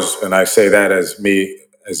ours, and I say that as me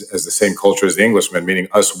as the same culture as the Englishman, meaning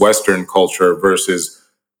us Western culture versus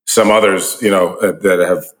some others,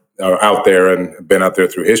 that are out there and been out there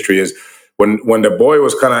through history. Is when the boy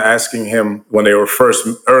was kind of asking him when they were first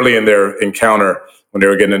early in their encounter, when they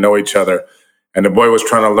were getting to know each other. And the boy was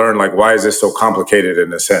trying to learn, like, why is this so complicated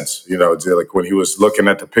in a sense? Like when he was looking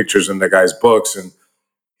at the pictures in the guy's books, and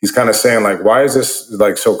he's kind of saying, like, why is this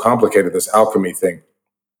like so complicated, this alchemy thing?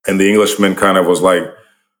 And the Englishman kind of was like,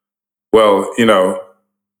 well,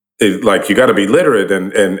 like, you got to be literate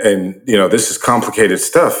and this is complicated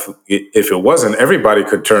stuff. If it wasn't, everybody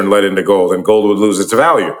could turn lead into gold and gold would lose its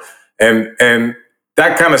value. And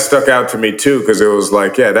that kind of stuck out to me too, because it was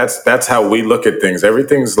like, yeah, that's how we look at things.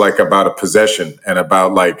 Everything's like about a possession and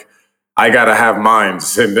about like, I got to have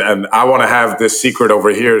mines and I want to have this secret over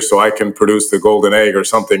here so I can produce the golden egg or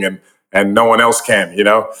something, and no one else can,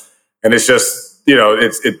 and it's just,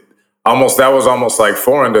 that was almost like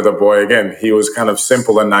foreign to the boy. Again, he was kind of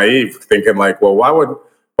simple and naive, thinking like, well, why would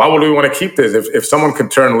we want to keep this? If someone could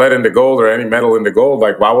turn lead into gold or any metal into gold,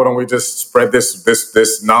 like, why wouldn't we just spread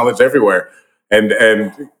this knowledge everywhere?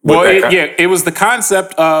 It was the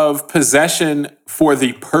concept of possession for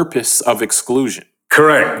the purpose of exclusion.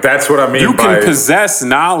 Correct. That's what I mean. You can possess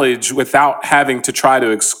knowledge without having to try to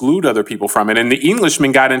exclude other people from it. And the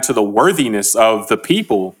Englishman got into the worthiness of the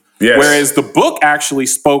people. Yes. Whereas the book actually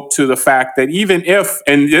spoke to the fact that even if,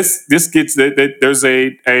 and this gets, there's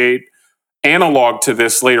a analog to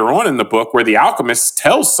this later on in the book where the alchemist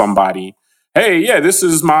tells somebody, hey, yeah, this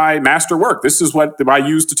is my master work. This is what I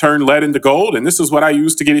use to turn lead into gold, and this is what I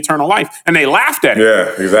use to get eternal life. And they laughed at it.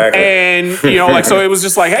 Yeah, exactly. And, so it was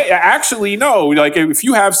just like, hey, actually, no. Like, if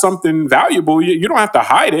you have something valuable, you don't have to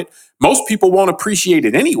hide it. Most people won't appreciate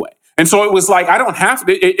it anyway. And so it was like, I don't have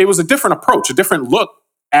to. It was a different approach, a different look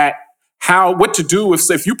at what to do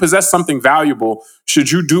if you possess something valuable.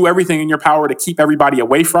 Should you do everything in your power to keep everybody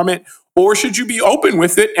away from it? Or should you be open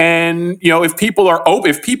with it? And, if people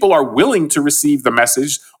are willing to receive the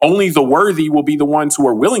message, only the worthy will be the ones who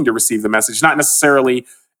are willing to receive the message. Not necessarily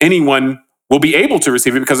anyone will be able to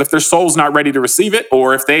receive it, because if their soul's not ready to receive it,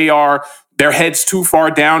 or if their head's too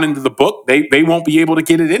far down into the book, they won't be able to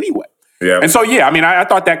get it anyway. Yeah. And so, yeah, I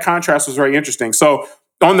thought that contrast was very interesting. So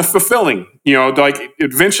on the fulfilling, like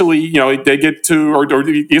eventually, they get to, or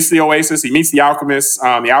gets the oasis, he meets the alchemist.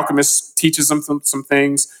 The alchemist teaches him some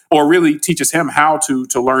things, or really teaches him how to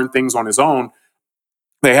learn things on his own.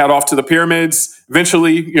 They head off to the pyramids.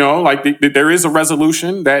 Eventually, there is a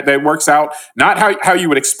resolution that works out, not how you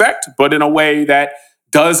would expect, but in a way that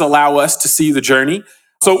does allow us to see the journey.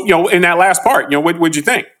 So, in that last part, what'd you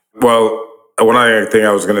think? Well, one other thing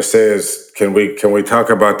I was going to say is, can we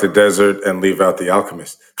talk about the desert and leave out the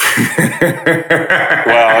alchemist?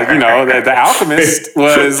 Well, the alchemist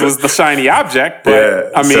was the shiny object, but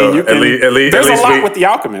yeah, there's a lot with the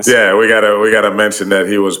alchemist. Yeah, we gotta mention that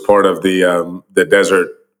he was part of the desert,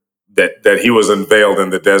 that he was unveiled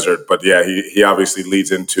in the desert. But yeah, he obviously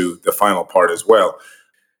leads into the final part as well.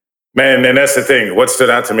 Man, and that's the thing. What stood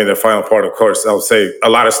out to me in the final part, of course, I'll say a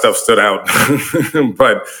lot of stuff stood out.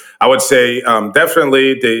 But I would say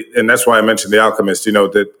definitely, and that's why I mentioned the alchemist,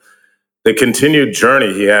 that the continued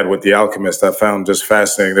journey he had with the alchemist, I found just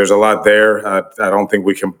fascinating. There's a lot there. I don't think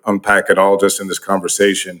we can unpack it all just in this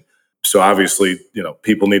conversation. So obviously,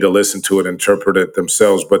 people need to listen to it, interpret it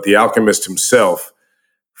themselves. But the alchemist himself,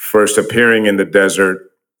 first appearing in the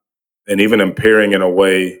desert, and even appearing in a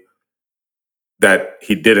way that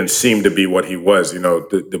he didn't seem to be what he was.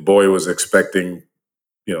 The boy was expecting,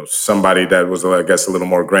 somebody that was, I guess, a little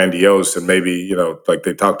more grandiose, and maybe, like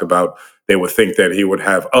they talked about, they would think that he would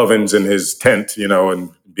have ovens in his tent, and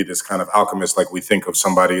be this kind of alchemist, like we think of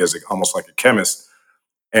somebody as almost like a chemist.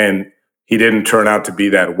 And he didn't turn out to be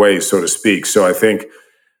that way, so to speak. So I think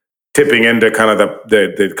tipping into kind of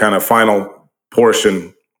the kind of final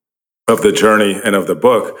portion of the journey and of the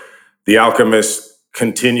book, the alchemist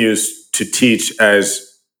continues to teach as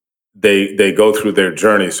they go through their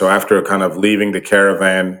journey. So after kind of leaving the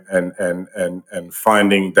caravan and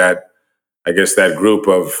finding that, I guess, that group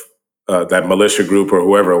of that militia group or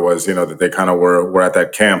whoever it was, that they kind of were at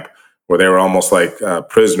that camp where they were almost like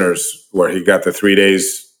prisoners, where he got the 3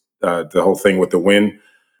 days, the whole thing with the wind.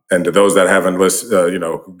 And to those that haven't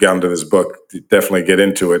gotten to this book, definitely get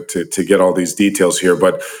into it to get all these details here.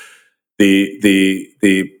 But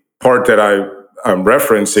the part that I'm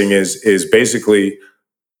referencing is basically,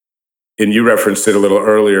 and you referenced it a little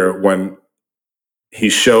earlier, when he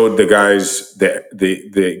showed the guys,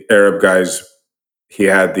 the Arab guys, he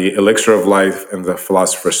had the elixir of life and the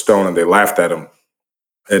philosopher's stone, and they laughed at him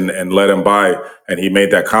and let him by. And he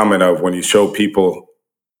made that comment of, when you show people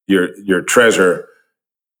your treasure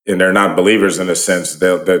and they're not believers in a sense,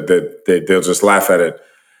 they'll just laugh at it.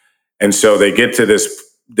 And so they get to this,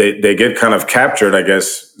 they get kind of captured, I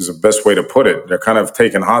guess is the best way to put it. They're kind of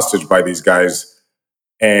taken hostage by these guys.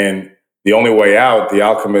 And the only way out, the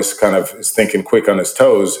alchemist kind of is thinking quick on his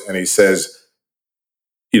toes. And he says,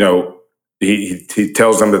 he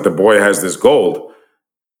tells them that the boy has this gold.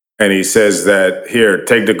 And he says that, here,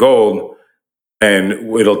 take the gold, and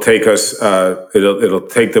it'll take us, it'll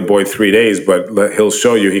take the boy 3 days, but he'll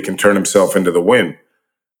show you he can turn himself into the wind.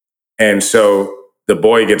 And so the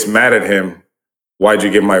boy gets mad at him. Why'd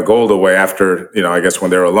you give my gold away after, I guess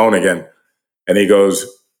when they're alone again? And he goes,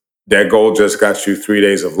 that gold just got you 3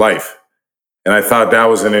 days of life. And I thought that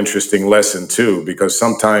was an interesting lesson too, because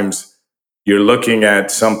sometimes you're looking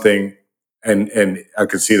at something and I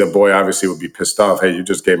could see the boy obviously would be pissed off. Hey, you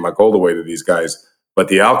just gave my gold away to these guys. But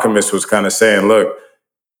the alchemist was kind of saying, look,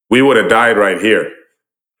 we would have died right here.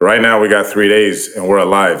 Right now we got 3 days and we're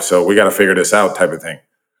alive. So we got to figure this out, type of thing.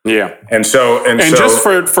 Yeah. And so just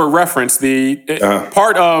for reference, the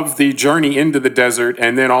part of the journey into the desert,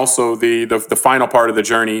 and then also the final part of the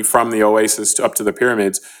journey from the oasis up to the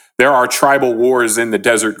pyramids, there are tribal wars in the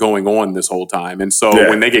desert going on this whole time. And so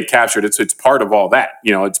when they get captured, it's part of all that.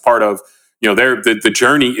 It's part of, the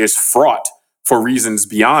journey is fraught for reasons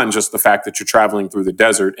beyond just the fact that you're traveling through the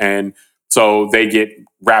desert. And so they get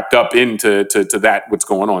wrapped up into that, what's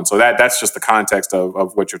going on. So that's just the context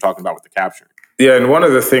of what you're talking about with the capture. Yeah, and one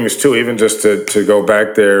of the things too, even just to go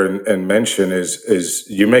back there and mention is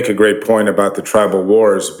you make a great point about the tribal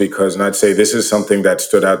wars, because, and I'd say this is something that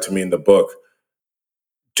stood out to me in the book,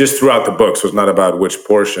 just throughout the book. So it's not about which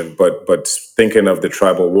portion, but thinking of the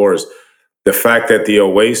tribal wars, the fact that the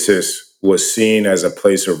oasis was seen as a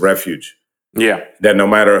place of refuge. Yeah, that no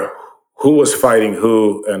matter who was fighting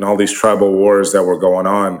who and all these tribal wars that were going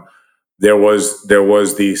on, there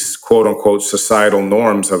was these quote unquote societal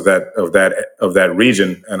norms of that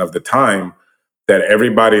region and of the time, that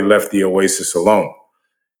everybody left the oasis alone.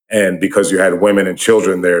 And because you had women and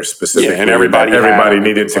children there specifically, and everybody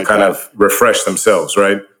needed to kind of refresh themselves,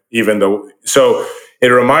 right? Even though, so it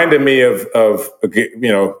reminded me of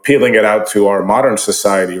peeling it out to our modern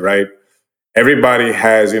society, right? Everybody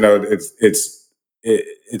has,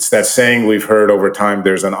 it's that saying we've heard over time,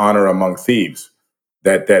 there's an honor among thieves.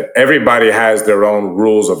 That everybody has their own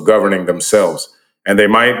rules of governing themselves, and they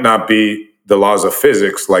might not be the laws of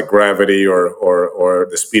physics like gravity or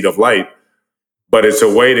the speed of light, but it's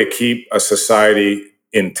a way to keep a society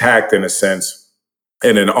intact in a sense.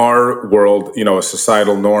 And in our world, a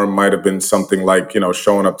societal norm might have been something like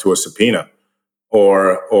showing up to a subpoena,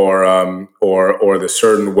 or the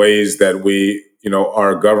certain ways that we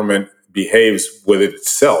our government behaves with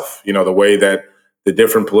itself. The way that the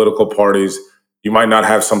different political parties. You might not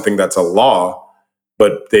have something that's a law,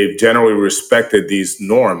 but they've generally respected these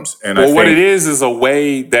norms. And what it is a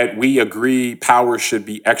way that we agree power should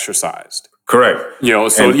be exercised. Correct.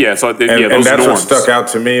 Those and that's norms. What stuck out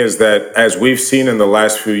to me is that as we've seen in the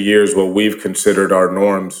last few years, what we've considered our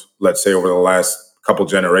norms, let's say over the last couple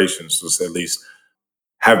generations, at least,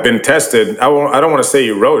 have been tested. I don't want to say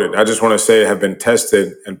eroded. I just want to say have been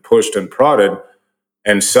tested and pushed and prodded.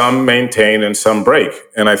 And some maintain and some break.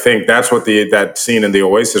 And I think that's what that scene in the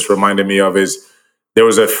Oasis reminded me of. Is there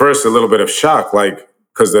was at first a little bit of shock, like,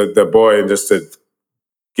 because the boy, just to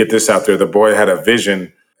get this out there, the boy had a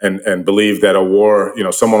vision and believed that a war,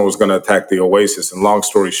 someone was going to attack the Oasis. And long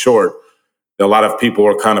story short, a lot of people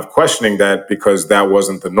were kind of questioning that, because that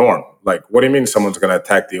wasn't the norm. Like, what do you mean someone's going to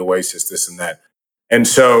attack the Oasis, this and that? And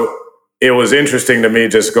so it was interesting to me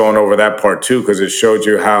just going over that part too, because it showed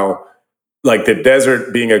you how, like, the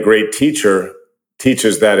desert being a great teacher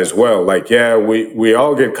teaches that as well. Like, we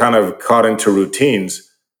all get kind of caught into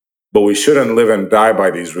routines, but we shouldn't live and die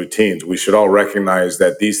by these routines. We should all recognize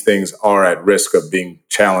that these things are at risk of being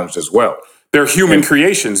challenged as well. They're human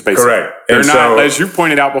creations, basically. Correct. They're And not, so, as you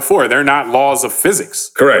pointed out before, they're not laws of physics.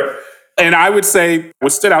 correct. And I would say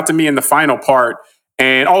what stood out to me in the final part,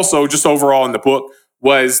 and also just overall in the book,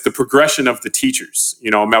 was the progression of the teachers.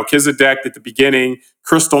 You know, Melchizedek at the beginning,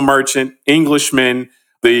 crystal merchant, Englishman,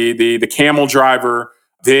 the camel driver,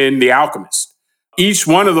 then the alchemist. Each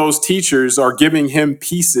one of those teachers are giving him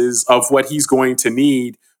pieces of what he's going to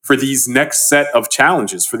need for these next set of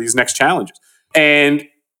challenges, for these next challenges. And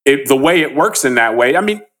the way it works in that way, I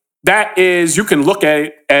mean, that is, you can look at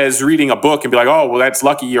it as reading a book and be like, oh, well, that's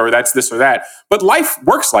lucky, or that's this or that. But life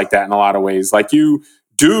works like that in a lot of ways. Like you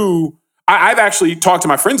do, I've actually talked to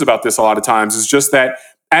my friends about this a lot of times. It's just that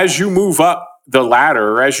as you move up the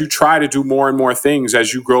ladder, or as you try to do more and more things,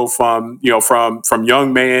 as you grow from, you know, from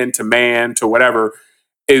young man to whatever,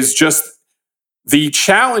 is just the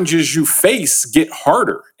challenges you face get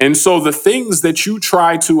harder. And so the things that you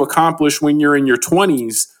try to accomplish when you're in your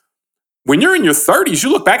 20s, when you're in your 30s,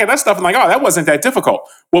 you look back at that stuff and like, oh, that wasn't that difficult.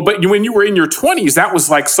 Well, but when you were in your 20s, that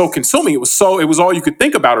was like so consuming. It was all you could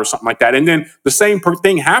think about or something like that. And then the same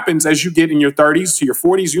thing happens as you get in your 30s to your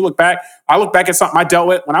 40s. You look back, I look back at something I dealt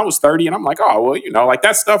with when I was 30 and I'm like, oh, well, you know, like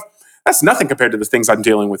that stuff, that's nothing compared to the things I'm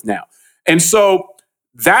dealing with now. And so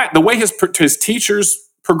that the way his teachers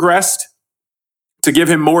progressed to give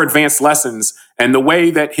him more advanced lessons, and the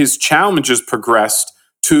way that his challenges progressed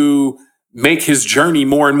to make his journey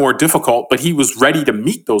more and more difficult, but he was ready to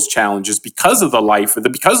meet those challenges because of the life,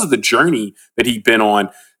 because of the journey that he'd been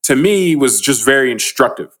on, to me was just very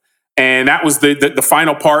instructive. And that was the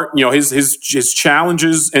final part. You know, his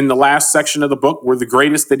challenges in the last section of the book were the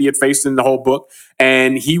greatest that he had faced in the whole book,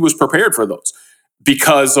 and he was prepared for those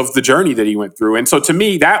because of the journey that he went through. And so to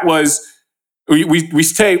me, that was, we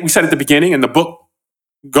said at the beginning, and the book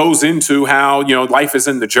goes into how, you know, life is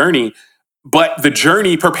in the journey, but the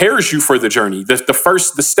journey prepares you for the journey. The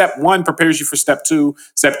step one prepares you for step two.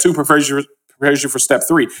 Step two prepares you for step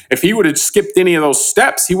three. If he would have skipped any of those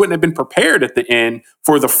steps, he wouldn't have been prepared at the end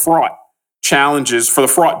for the fraught challenges, for the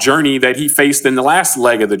fraught journey that he faced in the last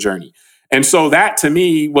leg of the journey. And so that to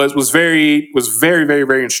me was very, very,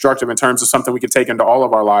 very instructive in terms of something we could take into all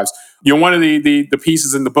of our lives. You know, one of the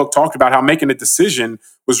pieces in the book talked about how making a decision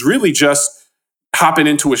was really just hopping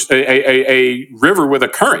into a river with a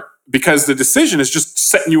current, because the decision is just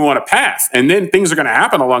setting you on a path, and then things are going to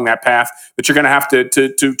happen along that path that you're going to have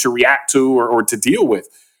to react to or to deal with.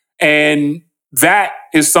 And that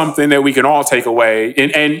is something that we can all take away.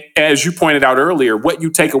 And as you pointed out earlier, what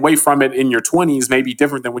you take away from it in your 20s may be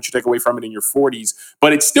different than what you take away from it in your 40s,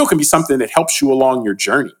 but it still can be something that helps you along your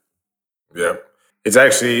journey. Yeah. It's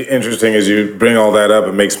actually interesting as you bring all that up.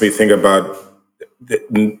 It makes me think about,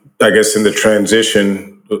 I guess, in the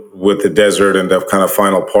transition with the desert, and the kind of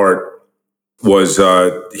final part was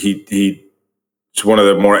it's one of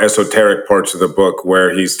the more esoteric parts of the book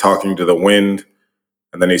where he's talking to the wind,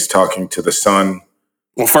 and then he's talking to the sun.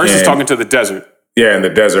 Well, first he's talking to the desert. Yeah, in the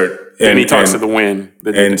desert. Then he talks to the wind.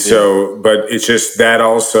 But it's just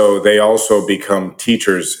that they also become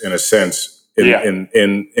teachers in a sense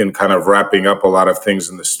in kind of wrapping up a lot of things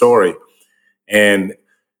in the story. And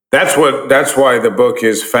that's why the book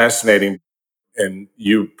is fascinating. And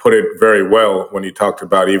you put it very well when you talked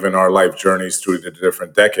about even our life journeys through the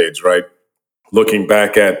different decades, right? Looking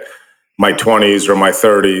back at my 20s or my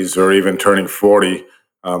 30s or even turning 40,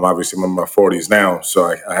 obviously I'm in my 40s now, so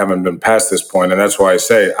I haven't been past this point. And that's why I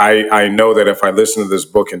say I know that if I listen to this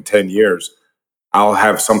book in 10 years, I'll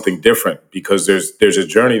have something different, because there's a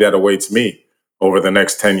journey that awaits me over the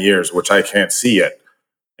next 10 years, which I can't see yet.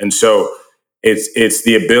 And so it's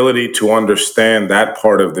the ability to understand that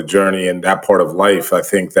part of the journey and that part of life. I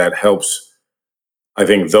think that helps. I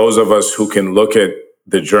think those of us who can look at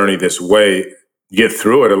the journey this way get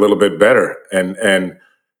through it a little bit better, and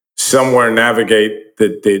somewhere navigate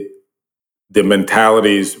the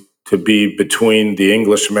mentalities to be between the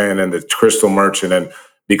Englishman and the crystal merchant. And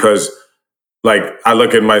because, like, I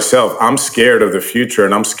look at myself, I'm scared of the future,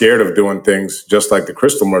 and I'm scared of doing things just like the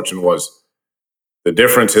crystal merchant was. The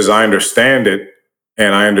difference is I understand it,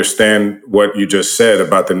 and I understand what you just said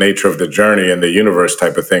about the nature of the journey and the universe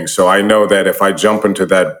type of thing. So I know that if I jump into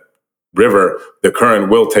that river, the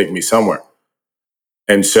current will take me somewhere.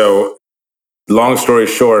 And so, long story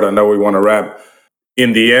short, I know we want to wrap.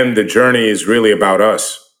 In the end, the journey is really about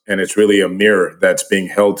us, and it's really a mirror that's being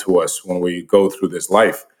held to us when we go through this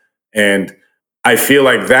life. And I feel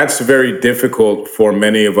like that's very difficult for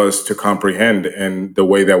many of us to comprehend in the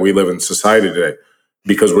way that we live in society today,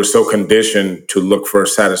 because we're so conditioned to look for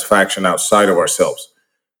satisfaction outside of ourselves.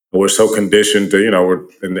 We're so conditioned to,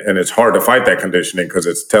 and it's hard to fight that conditioning because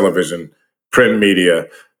it's television, print media,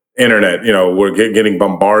 internet. We're getting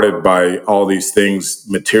bombarded by all these things,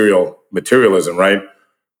 materialism, right?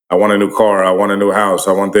 I want a new car. I want a new house.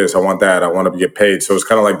 I want this. I want that. I want to get paid. So it's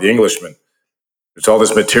kind of like The Englishman. It's all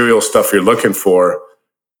this material stuff you're looking for.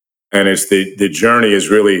 And it's the journey is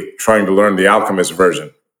really trying to learn the alchemist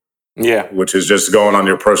version. Yeah. Which is just going on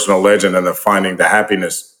your personal legend and then finding the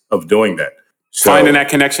happiness of doing that. So, finding that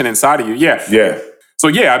connection inside of you. Yeah. Yeah. So,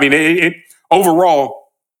 yeah, I mean, it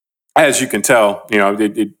overall, as you can tell,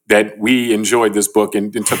 that we enjoyed this book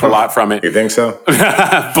and took a lot from it. You think so?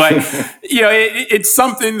 But, it's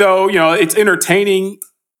something, though, it's entertaining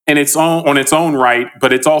and it's on its own right,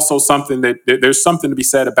 but it's also something that there's something to be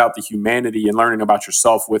said about the humanity and learning about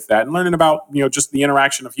yourself with that and learning about, just the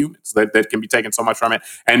interaction of humans that can be taken so much from it,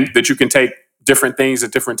 and that you can take different things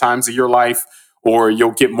at different times of your life, or you'll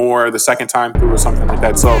get more the second time through or something like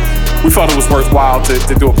that. So we felt it was worthwhile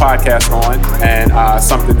to do a podcast on, and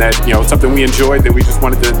something that, something we enjoyed that we just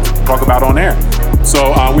wanted to talk about on air.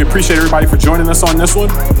 So we appreciate everybody for joining us on this one.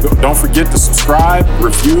 Don't forget to subscribe,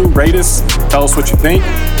 review, rate us, tell us what you think.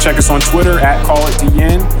 Check us on Twitter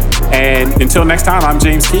 @CallItDN. And until next time, I'm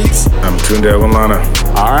James Keys. I'm Tunde Awanlana.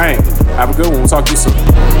 All right. Have a good one. We'll talk to you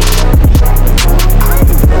soon.